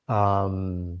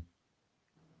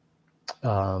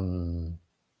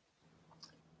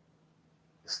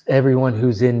 everyone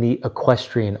who's in the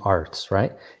equestrian arts,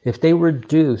 right? If they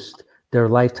reduced their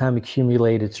lifetime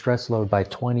accumulated stress load by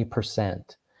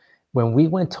 20%, when we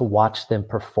went to watch them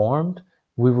performed,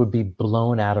 we would be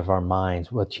blown out of our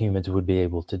minds what humans would be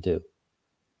able to do.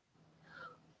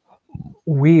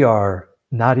 We are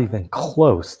not even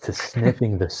close to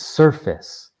sniffing the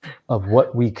surface of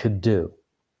what we could do.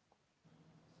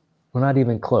 We're not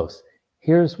even close.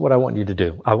 Here's what I want you to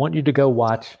do. I want you to go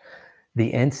watch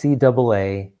the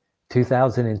NCAA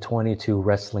 2022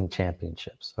 Wrestling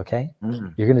Championships, okay?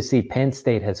 You're going to see Penn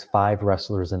State has 5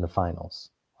 wrestlers in the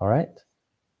finals, all right?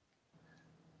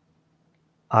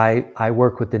 I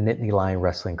work with the Nittany Lion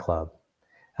Wrestling Club,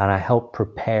 and I help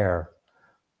prepare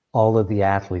all of the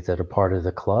athletes that are part of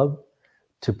the club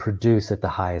to produce at the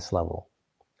highest level.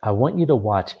 I want you to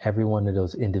watch every one of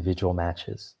those individual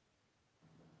matches.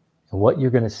 And what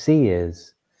you're going to see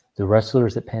is the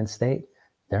wrestlers at Penn State,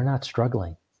 they're not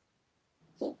struggling.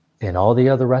 And all the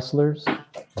other wrestlers,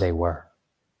 they were.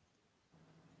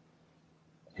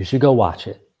 You should go watch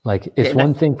it. Like, it's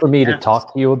one thing for me to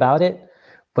talk to you about it,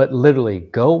 but literally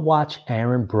go watch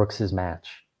Aaron Brooks's match,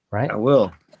 right? I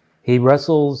will. He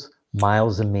wrestles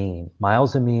Miles Amin.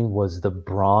 Miles Amin was the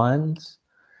bronze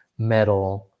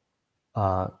medal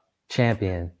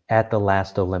champion at the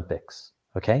last Olympics,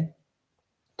 okay?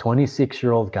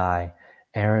 26-year-old guy.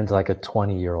 Aaron's like a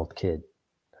 20-year-old kid,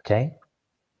 okay?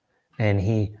 And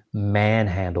he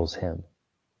manhandles him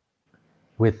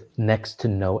with next to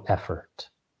no effort.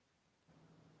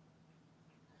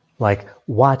 Like,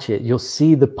 watch it. You'll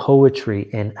see the poetry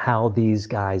in how these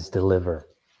guys deliver.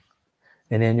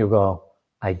 And then you'll go,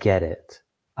 I get it.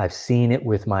 I've seen it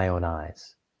with my own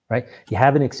eyes, right? You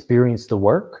haven't experienced the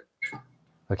work,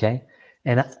 okay?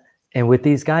 And with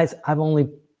these guys, I've only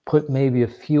put maybe a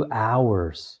few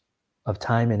hours of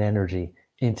time and energy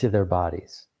into their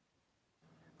bodies.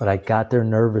 But I got their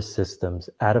nervous systems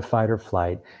out of fight or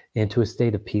flight into a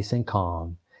state of peace and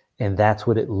calm. And that's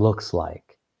what it looks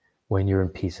like when you're in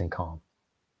peace and calm.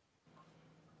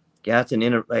 Yeah, it's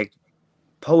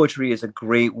poetry is a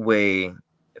great way.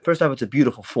 First off, it's a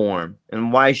beautiful form.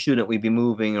 And why shouldn't we be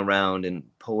moving around in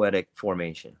poetic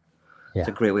formation? Yeah. It's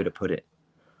a great way to put it.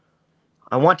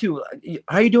 How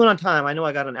are you doing on time? I know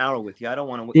I got an hour with you. I don't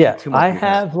want to too much.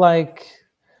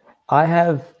 I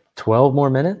have 12 more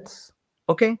minutes.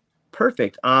 Okay,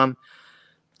 perfect. Do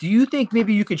you think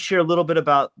maybe you could share a little bit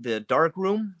about the dark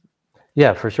room?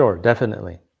 Yeah, for sure.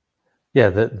 Definitely.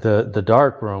 Yeah. The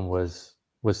dark room was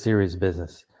serious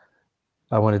business.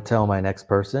 I want to tell my next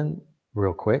person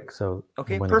real quick. So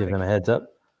Okay, I'm going to give perfect. them a heads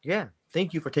up. Yeah.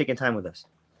 Thank you for taking time with us.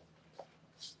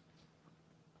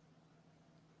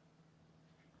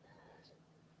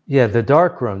 Yeah, the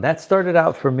dark room. That started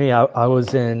out for me. I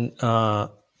was in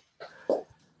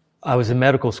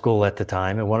medical school at the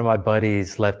time, and one of my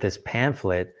buddies left this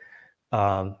pamphlet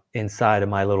inside of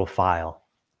my little file,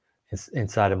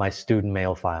 inside of my student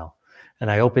mail file. And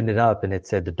I opened it up, and it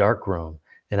said the dark room.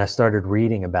 And I started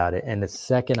reading about it. And the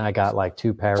second I got like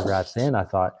 2 paragraphs in, I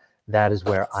thought, that is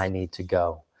where I need to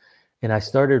go. And I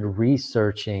started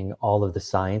researching all of the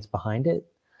science behind it.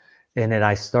 And then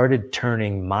I started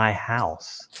turning my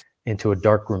house into a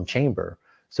darkroom chamber.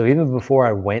 So even before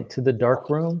I went to the dark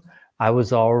room, I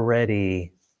was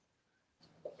already,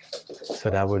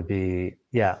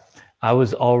 I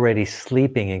was already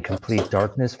sleeping in complete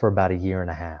darkness for about 1.5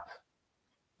 years.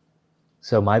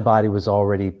 So my body was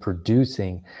already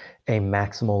producing a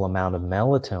maximal amount of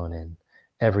melatonin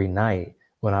every night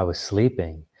when I was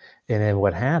sleeping. And then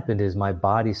what happened is my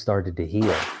body started to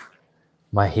heal.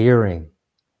 My hearing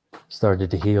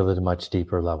started to heal at a much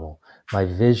deeper level. My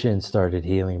vision started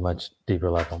healing much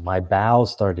deeper level. My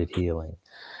bowels started healing.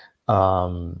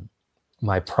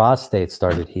 My prostate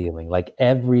started healing. Like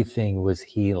everything was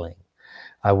healing.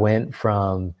 I went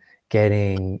from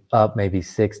getting up maybe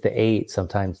 6 to 8,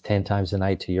 sometimes 10 times a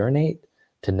night to urinate,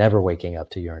 to never waking up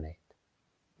to urinate.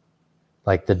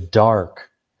 Like the dark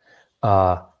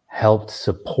helped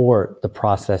support the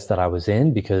process that I was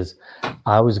in, because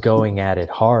I was going at it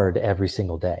hard every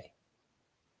single day.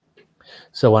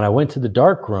 So when I went to the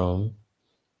dark room,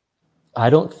 I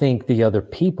don't think the other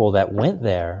people that went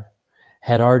there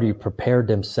had already prepared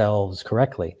themselves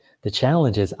correctly. The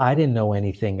challenge is I didn't know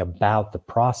anything about the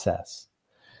process.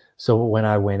 So when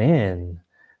I went in,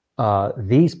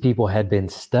 these people had been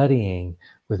studying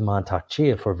with Mantak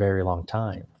Chia for a very long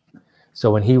time.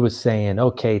 So when he was saying,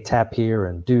 okay, tap here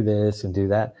and do this and do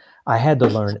that, I had to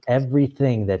learn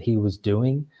everything that he was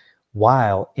doing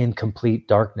while in complete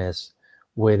darkness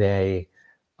with an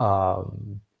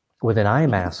eye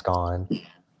mask on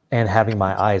and having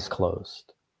my eyes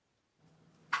closed.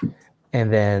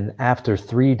 And then after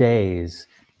 3 days,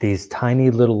 these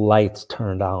tiny little lights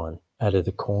turned on out of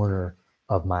the corner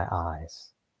of my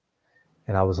eyes.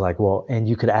 And I was like, well, and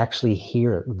you could actually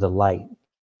hear the light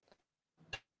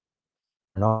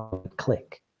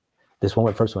click. This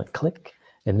one first went click,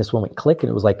 and this one went click, and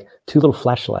it was like 2 little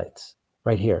flashlights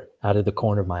right here out of the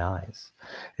corner of my eyes.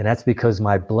 And that's because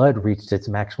my blood reached its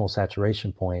maximal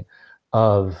saturation point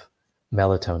of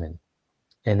melatonin.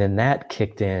 And then that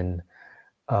kicked in,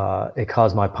 it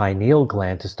caused my pineal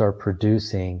gland to start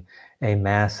producing a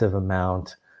massive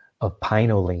amount of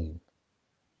pinoline.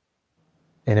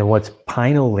 And then once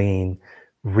pinoline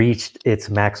reached its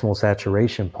maximal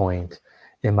saturation point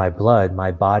in my blood, my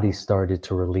body started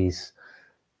to release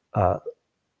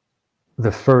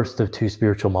the first of 2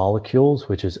 spiritual molecules,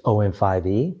 which is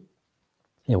OM5E.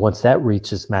 And once that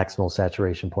reaches maximal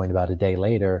saturation point about a day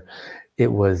later,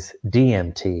 it was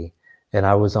DMT. And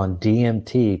I was on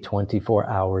DMT 24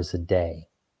 hours a day,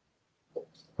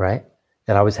 right?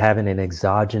 And I was having an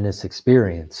exogenous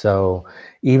experience. So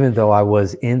even though I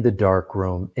was in the dark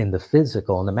room in the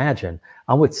physical, and imagine,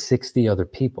 I'm with 60 other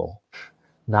people,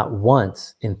 not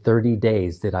once in 30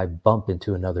 days did I bump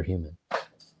into another human.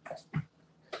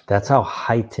 That's how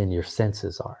heightened your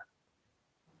senses are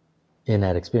in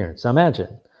that experience. Now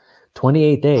imagine,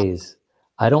 28 days,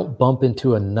 I don't bump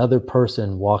into another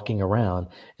person walking around,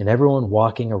 and everyone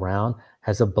walking around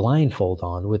has a blindfold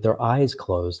on with their eyes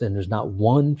closed, and there's not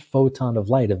one photon of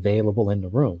light available in the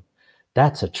room.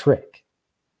 That's a trick.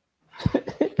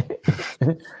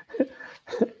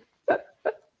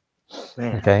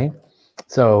 Okay?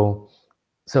 So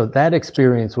that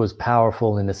experience was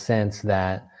powerful in the sense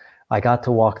that I got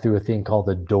to walk through a thing called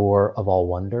the Door of All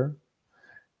Wonder.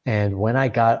 And when I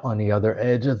got on the other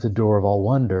edge of the Door of All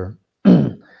Wonder,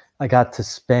 I got to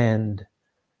spend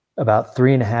about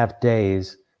 3.5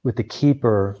 days with the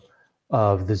keeper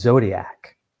of the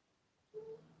zodiac.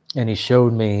 And he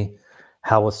showed me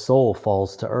how a soul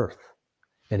falls to earth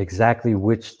and exactly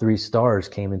which 3 stars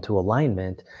came into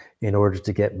alignment in order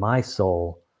to get my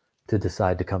soul to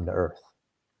decide to come to earth.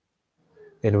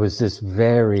 And it was this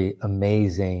very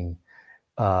amazing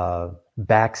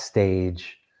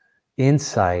backstage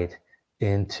insight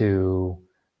into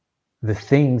the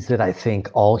things that I think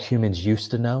all humans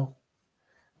used to know,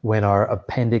 when our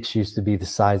appendix used to be the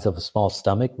size of a small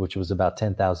stomach, which was about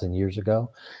 10,000 years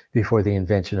ago, before the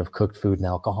invention of cooked food and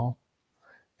alcohol.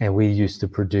 And we used to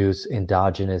produce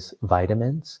endogenous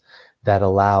vitamins that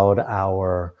allowed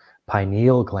our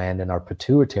pineal gland and our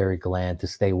pituitary gland to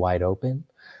stay wide open.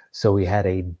 So we had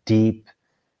a deep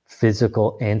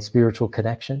physical and spiritual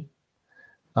connection.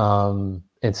 And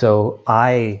so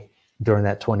I, during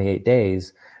that 28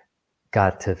 days,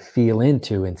 got to feel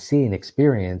into and see and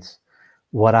experience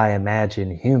what I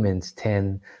imagine humans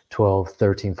 10, 12,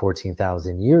 13,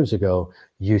 14,000 years ago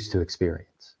used to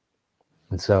experience.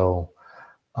 And so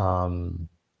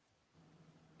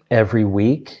every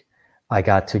week I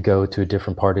got to go to a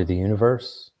different part of the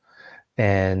universe,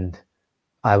 and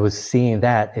I was seeing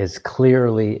that as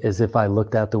clearly as if I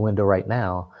looked out the window right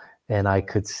now and I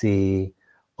could see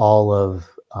all of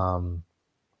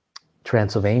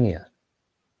Transylvania,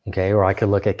 okay? Or I could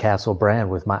look at Castle Brand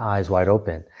with my eyes wide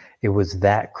open. It was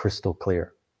that crystal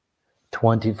clear,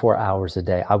 24 hours a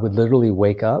day. I would literally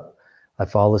wake up,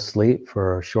 I'd fall asleep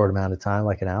for a short amount of time,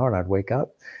 like an hour, and I'd wake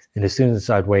up. And as soon as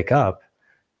I'd wake up,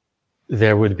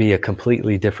 there would be a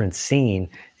completely different scene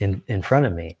in front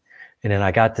of me. And then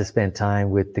I got to spend time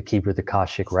with the keeper of the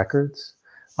Akashic Records,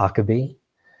 Akabi.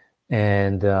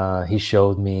 And he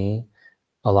showed me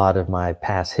a lot of my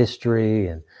past history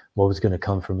and what was going to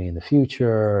come for me in the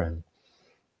future.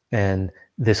 And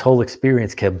this whole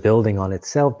experience kept building on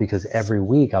itself, because every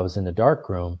week I was in the dark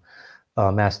room.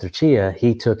 Master Chia,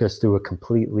 he took us through a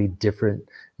completely different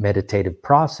meditative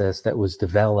process that was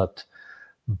developed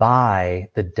by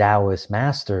the Taoist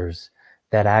masters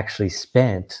that actually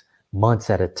spent months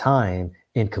at a time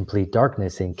in complete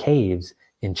darkness in caves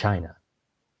in China.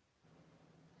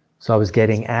 So I was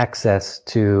getting access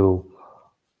to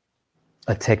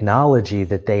a technology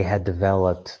that they had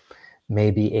developed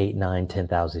maybe 8, 9,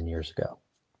 10,000 years ago.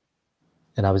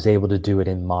 And I was able to do it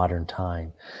in modern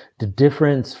time. The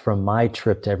difference from my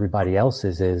trip to everybody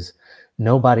else's is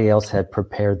nobody else had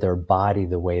prepared their body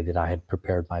the way that I had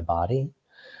prepared my body.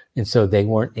 And so they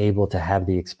weren't able to have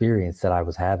the experience that I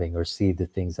was having, or see the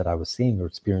things that I was seeing, or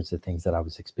experience the things that I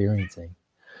was experiencing,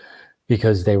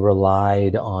 because they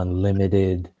relied on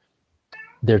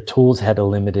their tools had a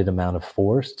limited amount of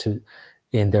force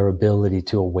in their ability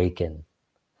to awaken.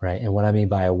 Right. And what I mean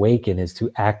by awaken is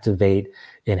to activate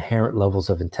inherent levels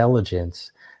of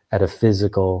intelligence at a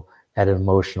physical, at an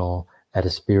emotional, at a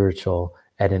spiritual,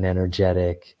 at an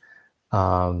energetic,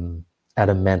 at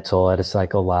a mental, at a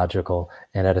psychological,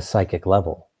 and at a psychic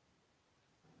level.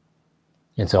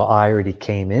 And so I already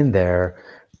came in there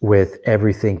with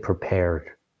everything prepared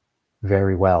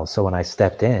very well. So when I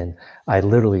stepped in, I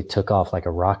literally took off like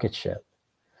a rocket ship.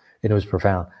 And it was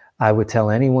profound. I would tell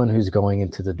anyone who's going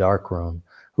into the dark room,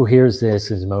 who hears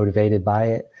this, is motivated by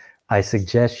it, I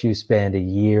suggest you spend a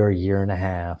year and a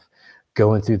half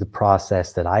going through the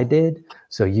process that I did,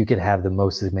 so you could have the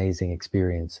most amazing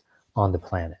experience on the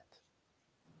planet.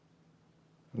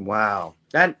 Wow.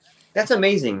 That's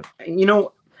amazing. You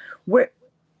know,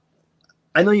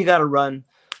 I know you got to run.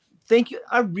 Thank you.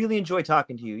 I really enjoy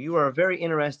talking to you. You are a very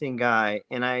interesting guy,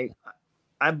 and I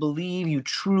believe you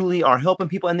truly are helping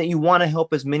people, and that you want to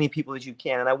help as many people as you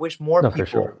can. And I wish more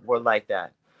people were like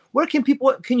that. Where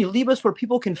can you leave us where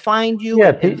people can find you,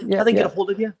 and how they get a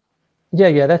hold of you?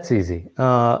 Yeah, that's easy.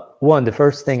 One, the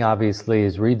first thing obviously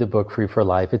is read the book Free for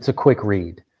Life. It's a quick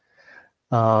read.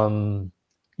 Learn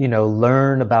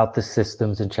about the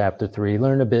systems in chapter 3,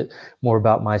 learn a bit more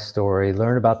about my story,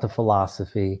 learn about the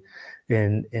philosophy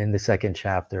in the second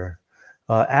chapter.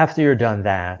 After you're done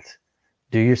that,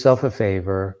 do yourself a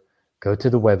favor, go to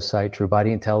the website,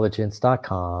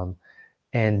 truebodyintelligence.com,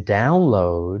 and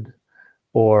download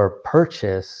or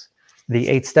purchase the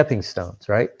 8 stepping stones,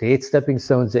 right? The 8 stepping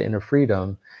stones to inner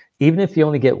freedom. Even if you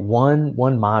only get one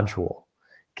module,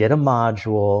 get a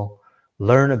module,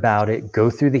 learn about it, go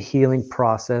through the healing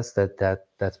process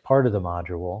that's part of the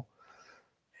module.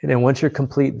 And then once you're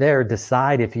complete there,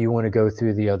 decide if you want to go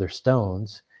through the other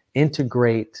stones,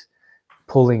 integrate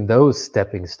pulling those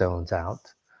stepping stones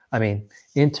out.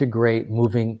 Integrate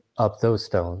moving up those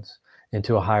stones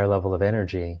into a higher level of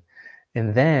energy.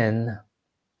 And then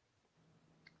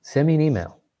send me an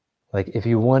email. Like, if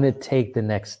you want to take the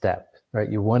next step, right?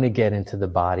 You want to get into the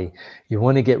body. You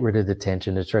want to get rid of the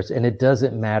tension, the stress. And it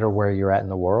doesn't matter where you're at in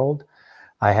the world.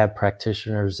 I have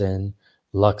practitioners in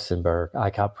Luxembourg.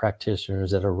 I got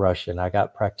practitioners that are Russian. I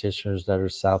got practitioners that are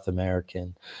South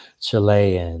American,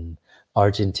 Chilean,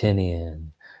 Argentinian,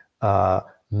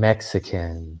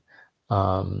 Mexican,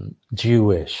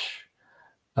 Jewish,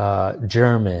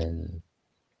 German,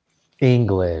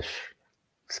 English,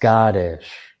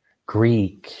 Scottish,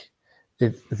 Greek,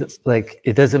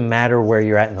 it doesn't matter where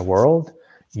you're at in the world,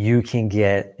 you can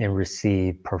get and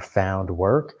receive profound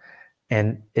work.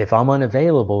 And if I'm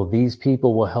unavailable, these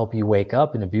people will help you wake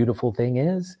up. And the beautiful thing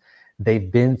is,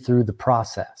 they've been through the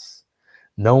process.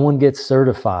 No one gets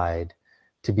certified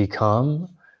to become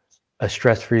a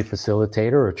stress-free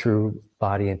facilitator or a true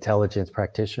body intelligence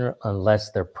practitioner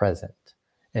unless they're present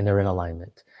and they're in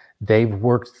alignment. They've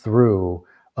worked through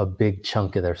a big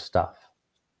chunk of their stuff,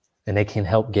 and they can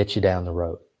help get you down the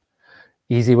road.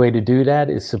 Easy way to do that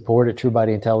is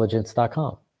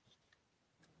support@truebodyintelligence.com.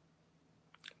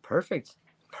 Perfect.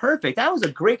 That was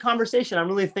a great conversation. I'm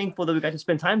really thankful that we got to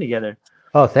spend time together.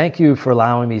 Oh, thank you for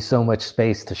allowing me so much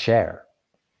space to share.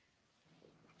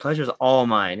 Pleasure's all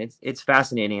mine. It's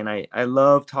fascinating. And I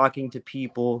love talking to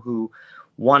people who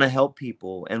want to help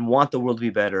people and want the world to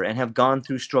be better and have gone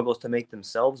through struggles to make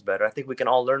themselves better. I think we can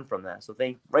all learn from that. So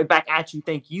right back at you.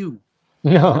 Thank you.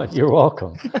 No, you're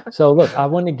welcome. So look, I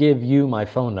want to give you my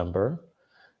phone number,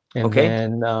 and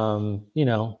then,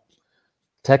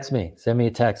 text me, send me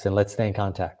a text, and let's stay in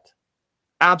contact.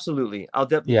 Absolutely.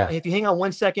 If you hang on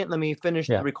 1 second, let me finish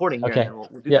the recording here. Okay. And we'll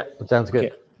do that. Sounds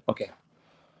good. Okay.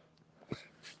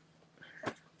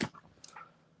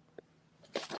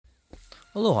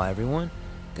 Aloha, everyone.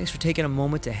 Thanks for taking a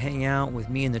moment to hang out with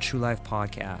me in the True Life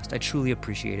Podcast. I truly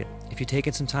appreciate it. If you're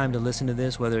taking some time to listen to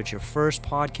this, whether it's your first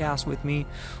podcast with me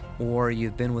or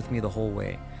you've been with me the whole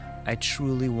way, I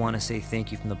truly want to say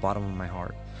thank you from the bottom of my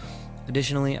heart.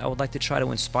 Additionally, I would like to try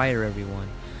to inspire everyone.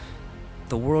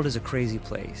 The world is a crazy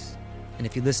place, and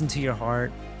if you listen to your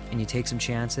heart and you take some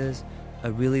chances, I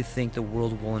really think the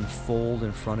world will unfold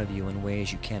in front of you in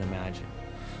ways you can't imagine.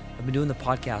 I've been doing the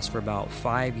podcast for about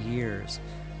 5 years.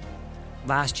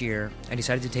 Last year, I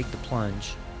decided to take the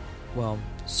plunge. Well,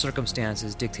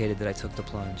 circumstances dictated that I took the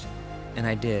plunge, and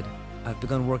I did. I've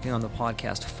begun working on the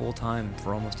podcast full-time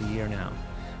for almost a year now,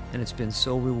 and it's been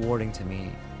so rewarding to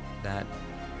me that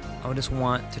I would just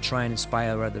want to try and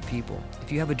inspire other people.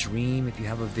 If you have a dream, if you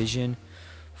have a vision,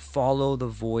 follow the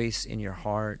voice in your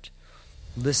heart,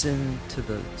 listen to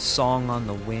the song on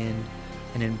the wind,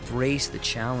 and embrace the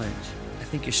challenge. I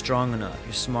think you're strong enough,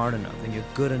 you're smart enough, and you're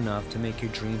good enough to make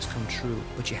your dreams come true,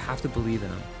 but you have to believe in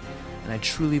them. And I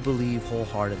truly believe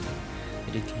wholeheartedly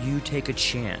that if you take a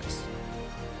chance,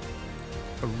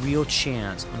 a real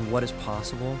chance on what is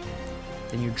possible,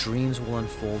 then your dreams will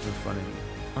unfold in front of you.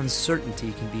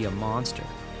 Uncertainty can be a monster.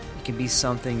 It can be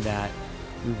something that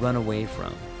we run away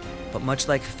from. But much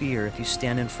like fear, if you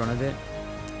stand in front of it,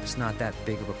 it's not that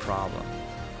big of a problem.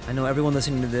 I know everyone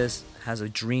listening to this has a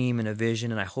dream and a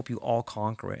vision, and I hope you all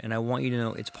conquer it. And I want you to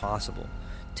know it's possible.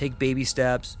 Take baby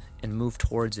steps and move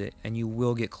towards it, and you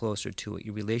will get closer to it.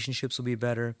 Your relationships will be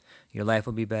better. Your life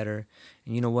will be better.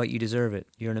 And you know what? You deserve it.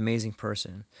 You're an amazing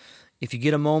person. If you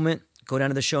get a moment, go down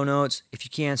to the show notes. If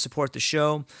you can, support the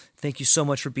show. Thank you so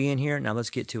much for being here. Now let's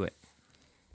get to it.